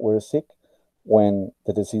were sick when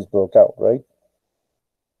the disease broke out, right?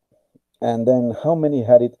 And then how many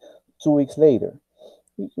had it 2 weeks later?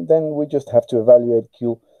 Then we just have to evaluate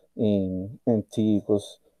Q in t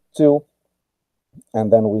equals 2,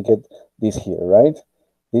 and then we get this here, right?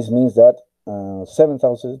 This means that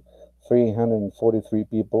 7,343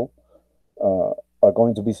 people are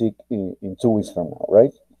going to be sick in 2 weeks from now,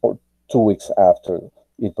 right? Or 2 weeks after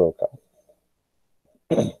it broke out.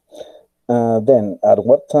 Then, at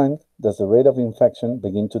what time does the rate of infection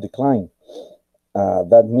begin to decline?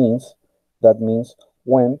 That means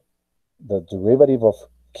when the derivative of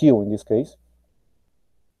Q, in this case,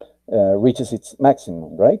 reaches its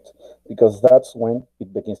maximum, right? Because that's when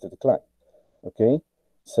it begins to decline. Okay,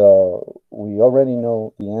 so we already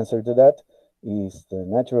know the answer to that is the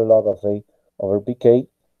natural log of a over bk.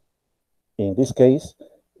 In this case,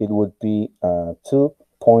 it would be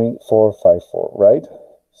 2.454, right?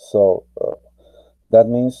 So that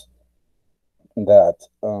means that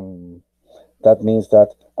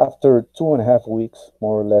after 2.5 weeks,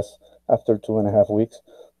 more or less, after 2.5 weeks,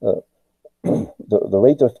 the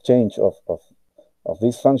rate of change of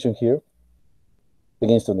this function here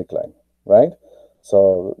begins to decline, right?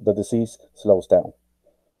 So the disease slows down.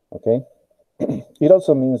 Okay. It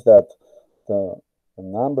also means that the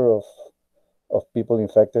number of people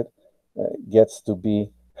infected gets to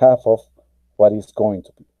be half of what is going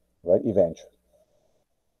to be, right? Eventually.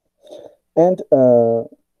 And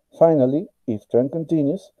finally, if trend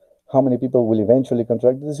continues, how many people will eventually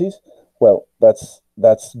contract the disease? Well, that's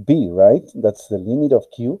b, right? That's the limit of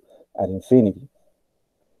q at infinity.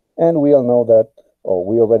 And we all know that, or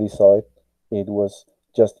we already saw it, it was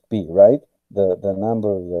just b, right? The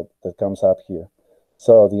number that comes up here.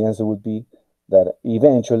 So the answer would be that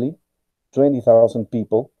eventually 20,000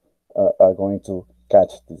 people are going to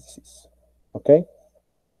catch the disease. Okay.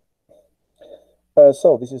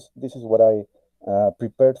 So this is what I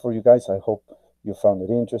prepared for you guys. I hope you found it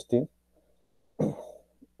interesting.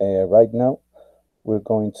 Right now, we're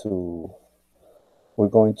going to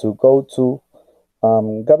go to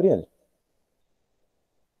Gabriel.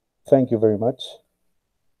 Thank you very much.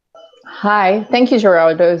 Hi, thank you,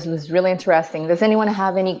 Gerardo. This was really interesting. Does anyone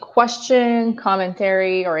have any question,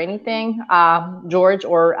 commentary, or anything? George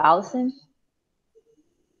or Allison?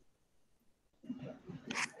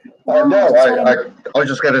 No, I No, just wanted. I was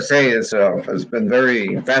just going to say it's been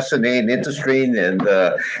very fascinating, interesting, and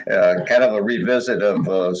kind of a revisit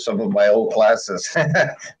of some of my old classes.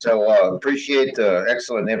 So appreciate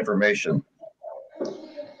excellent information.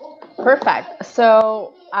 Perfect.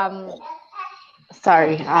 So,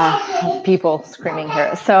 sorry, people screaming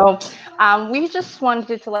here. So, we just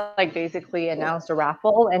wanted to like basically announce the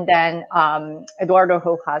raffle, and then Eduardo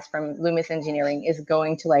Rojas from Loomis Engineering is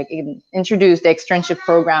going to like introduce the externship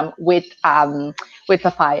program with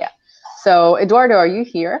Papaya. So, Eduardo, are you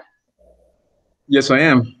here? Yes, I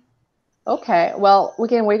am. Okay. Well, we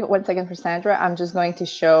can wait 1 second for Sandra. I'm just going to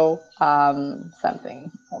show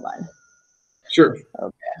something. Hold on. Sure.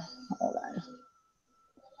 Okay. Hold on.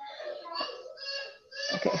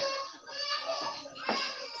 Okay.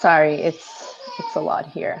 Sorry, it's a lot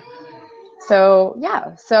here. So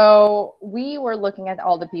yeah, so we were looking at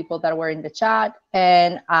all the people that were in the chat,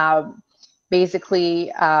 and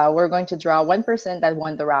basically we're going to draw one person that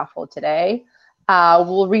won the raffle today.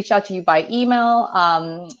 We'll reach out to you by email.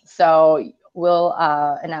 So we'll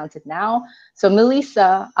announce it now. So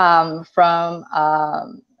Melissa from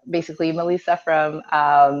basically Melissa from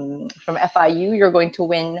FIU, you're going to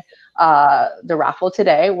win the raffle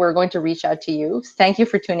today. We're going to reach out to you. Thank you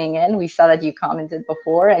for tuning in. We saw that you commented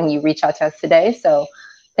before and you reached out to us today. So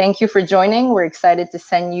thank you for joining. We're excited to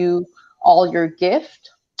send you all your gift.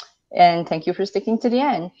 And thank you for sticking to the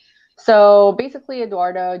end. So basically,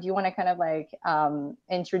 Eduardo, do you want to kind of like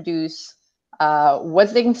introduce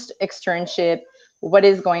what's the externship, what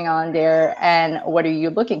is going on there, and what are you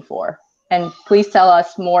looking for? And please tell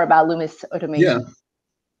us more about Loomis Automation.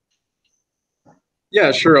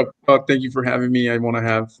 Yeah, sure. Thank you for having me. I want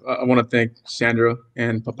to thank Sandra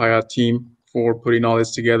and Papaya team for putting all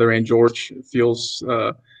this together, and George. It feels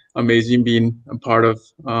amazing being a part of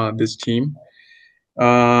this team.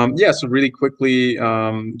 Yeah, so really quickly,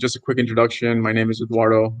 just a quick introduction. My name is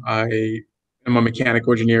Eduardo. I am a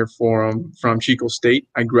mechanical engineer from Chico State.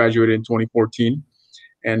 I graduated in 2014,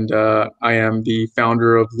 and I am the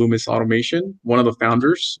founder of Loomis Automation, one of the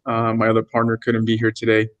founders. My other partner couldn't be here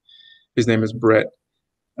today. His name is Brett.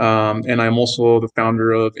 And I'm also the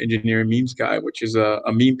founder of Engineering Memes Guy, which is a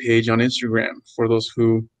meme page on Instagram. For those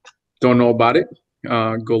who don't know about it,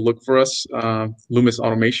 go look for us, Loomis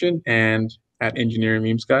Automation and at Engineering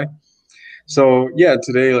Memes Guy. So yeah,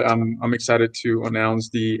 today I'm excited to announce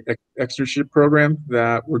the externship program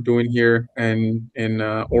that we're doing here in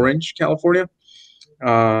Orange, California.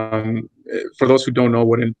 For those who don't know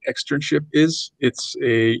what an externship is, it's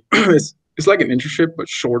a it's like an internship but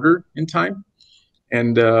shorter in time.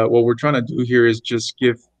 And what we're trying to do here is just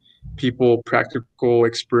give people practical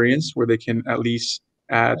experience where they can at least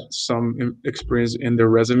add some experience in their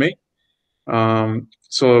resume.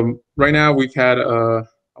 So right now we've had, I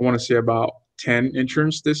want to say about 10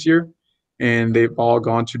 interns this year, and they've all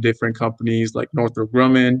gone to different companies like Northrop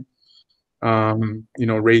Grumman,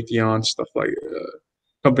 Raytheon, stuff like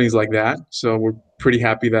companies like that. So we're pretty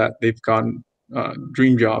happy that they've gotten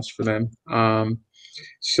dream jobs for them.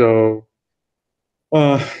 So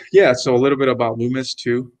yeah, so a little bit about Loomis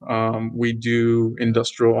too. We do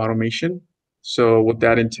industrial automation. So what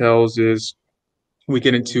that entails is we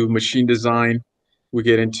get into machine design, we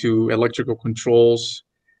get into electrical controls,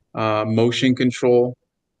 motion control,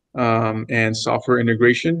 and software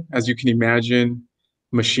integration. As you can imagine,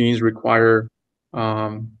 machines require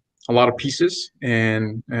a lot of pieces,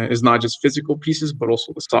 and it's not just physical pieces, but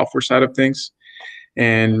also the software side of things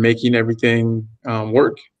and making everything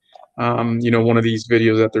work. One of these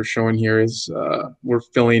videos that they're showing here is we're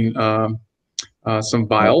filling some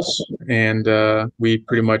vials, and we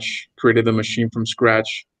pretty much created the machine from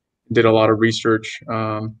scratch, did a lot of research.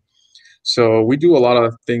 So we do a lot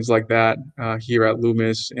of things like that here at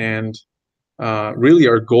Loomis, and really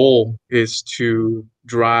our goal is to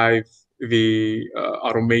drive the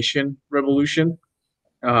automation revolution.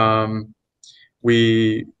 Um,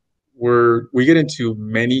 we we get into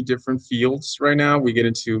many different fields right now. We get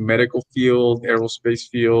into medical field, aerospace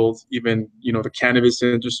field, even the cannabis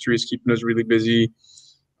industry is keeping us really busy,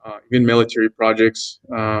 even military projects.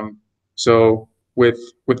 So with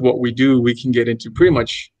what we do, we can get into pretty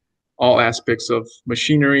much all aspects of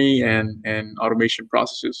machinery and automation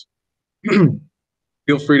processes.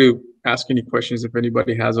 Feel free to ask any questions if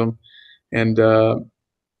anybody has them. And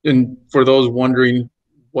for those wondering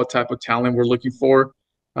what type of talent we're looking for,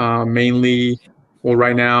 mainly, well,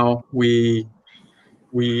 right now we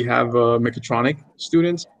have mechatronic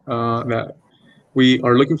students that we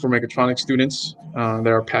are looking for mechatronic students that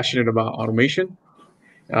are passionate about automation.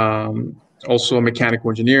 also mechanical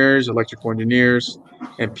engineers, electrical engineers,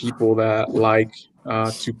 and people that like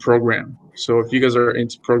to program. So if you guys are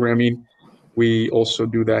into programming, we also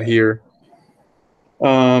do that here.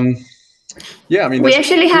 Yeah, I mean, We that's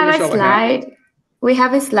actually pretty have much a all I have. slide. We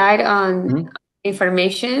have a slide on Mhm.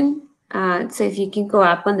 information. So if you can go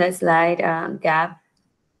up on that slide, Gab,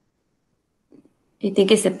 I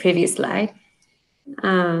think it's the previous slide.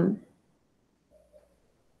 Um,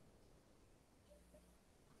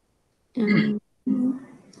 um,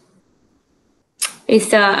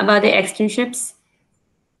 it's about the externships.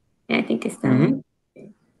 I think it's that Mhm.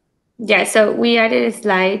 one. Yeah, so we added a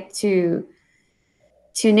slide to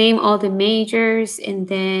name all the majors, and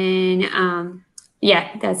then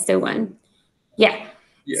yeah, that's the one. Yeah.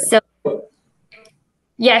 Yeah. So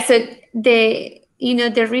yeah, so the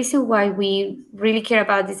reason why we really care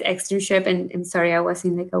about this externship, and I'm sorry, I was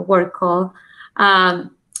in like a work call.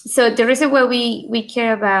 So the reason why we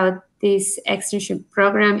care about this externship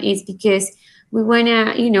program is because we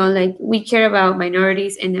wanna, like we care about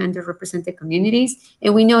minorities and underrepresented communities,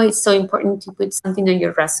 and we know it's so important to put something on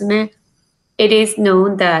your resume. It is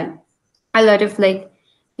known that a lot of like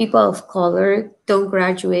people of color don't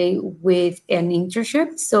graduate with an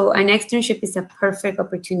internship. So an externship is a perfect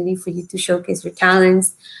opportunity for you to showcase your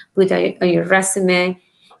talents, put on your resume,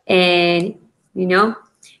 and you know,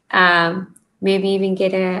 maybe even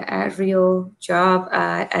get a real job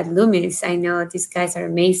at Loomis. I know these guys are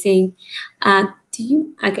amazing. Do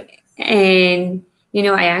you? Okay. And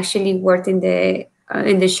I actually worked in the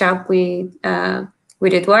shop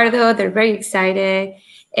with Eduardo. They're very excited,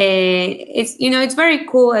 and it's very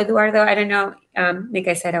cool, Eduardo. I don't know. Like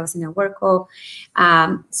I said, I was in a work call,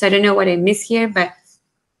 so I don't know what I missed here, but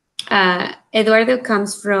Eduardo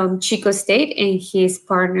comes from Chico State, and his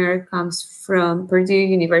partner comes from Purdue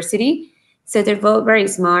University. So they're both very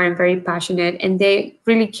smart and very passionate, and they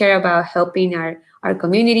really care about helping our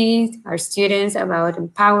communities, our students, about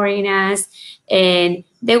empowering us. And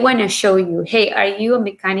they want to show you, hey, are you a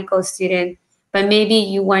mechanical student, but maybe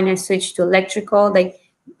you want to switch to electrical? Like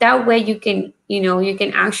that way, you can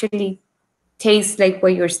actually taste like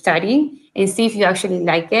what you're studying and see if you actually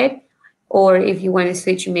like it, or if you want to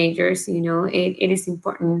switch majors. It is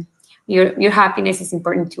important. Your happiness is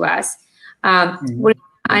important to us. Mhm. We're gonna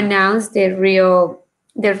announce the real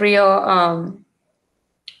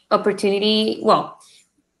opportunity. Well,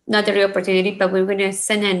 not the real opportunity, but we're going to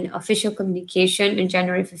send an official communication on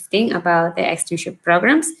January 15th about the externship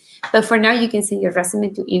programs. But for now, you can send your resume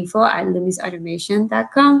to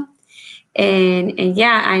info@lumisautomation.com. And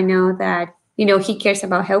yeah, I know that he cares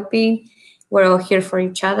about helping. We're all here for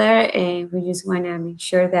each other, and we just want to make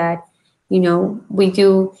sure that we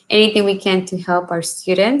do anything we can to help our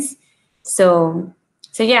students. So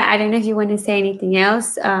yeah, I don't know if you want to say anything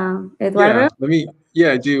else, Yeah, Eduardo.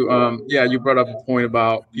 yeah, I do. Yeah, you brought up a point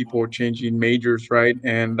about people changing majors, right?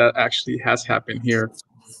 And that actually has happened here,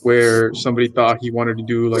 where somebody thought he wanted to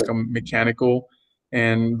do like a mechanical,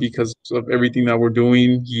 and because of everything that we're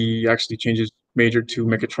doing, he actually changes major to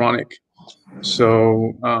mechatronic.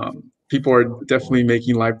 So people are definitely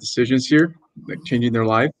making life decisions here, like changing their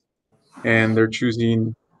life, and they're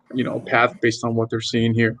choosing, a path based on what they're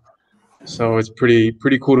seeing here. So it's pretty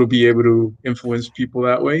cool to be able to influence people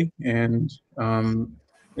that way, um,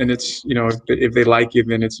 and it's if they like it,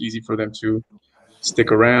 then it's easy for them to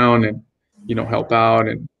stick around and help out.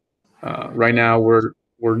 And right now we're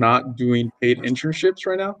not doing paid internships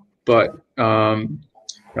right now, but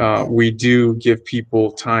we do give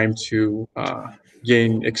people time to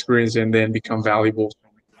gain experience and then become valuable.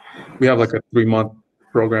 We have like a 3-month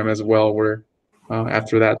program as well, where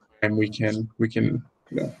after that time we can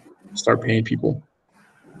start paying people.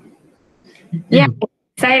 Yeah,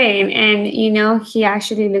 exciting. And he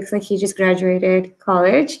actually looks like he just graduated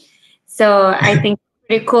college. So I think it's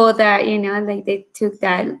pretty cool that, like they took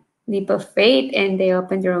that leap of faith and they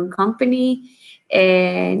opened their own company.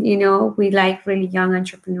 And, we like really young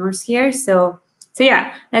entrepreneurs here. So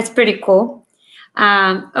yeah, that's pretty cool.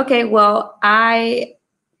 Okay, well, I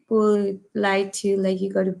would like to let you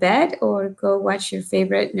go to bed or go watch your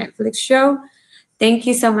favorite Netflix show. Thank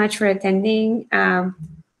you so much for attending.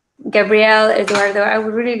 Gabrielle, Eduardo, I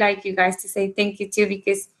would really like you guys to say thank you too,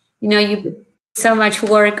 because you put so much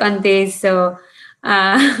work on this. So,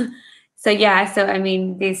 so yeah. So I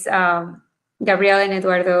mean, this Gabrielle and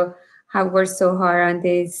Eduardo have worked so hard on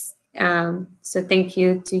this. So thank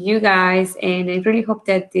you to you guys, and I really hope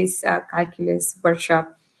that this calculus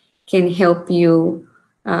workshop can help you.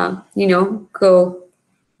 Go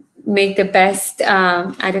make the best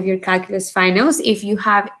out of your calculus finals. If you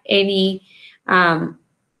have any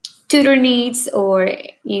tutor needs, or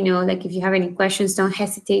like if you have any questions, don't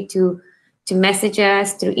hesitate message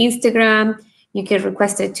us through Instagram. You can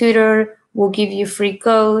request a tutor. We'll give you free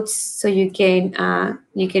codes so you can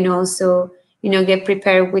also get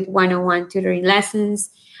prepared with one-on-one tutoring lessons.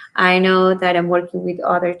 I know that I'm working with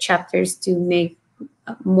other chapters to make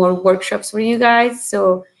more workshops for you guys,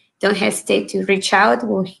 so don't hesitate to reach out.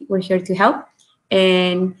 We're here to help,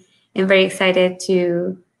 and I'm very excited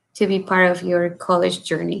to be part of your college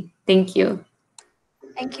journey. Thank you.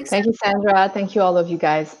 Thank you. Thank you, Sandra. Thank you, all of you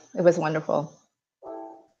guys. It was wonderful.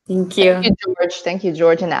 Thank you. Thank you, George. Thank you,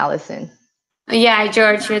 George and Allison. Yeah,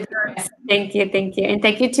 George, you're the best. Thank you, and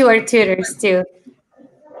thank you to our tutors too.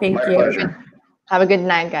 Thank My you. pleasure. Have a good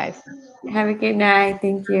night, guys. Have a good night.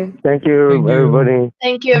 Thank you. Thank you, Thank you. everybody.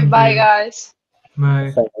 Thank you. Thank Bye, you. guys.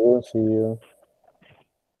 Bye. Thank you. See you.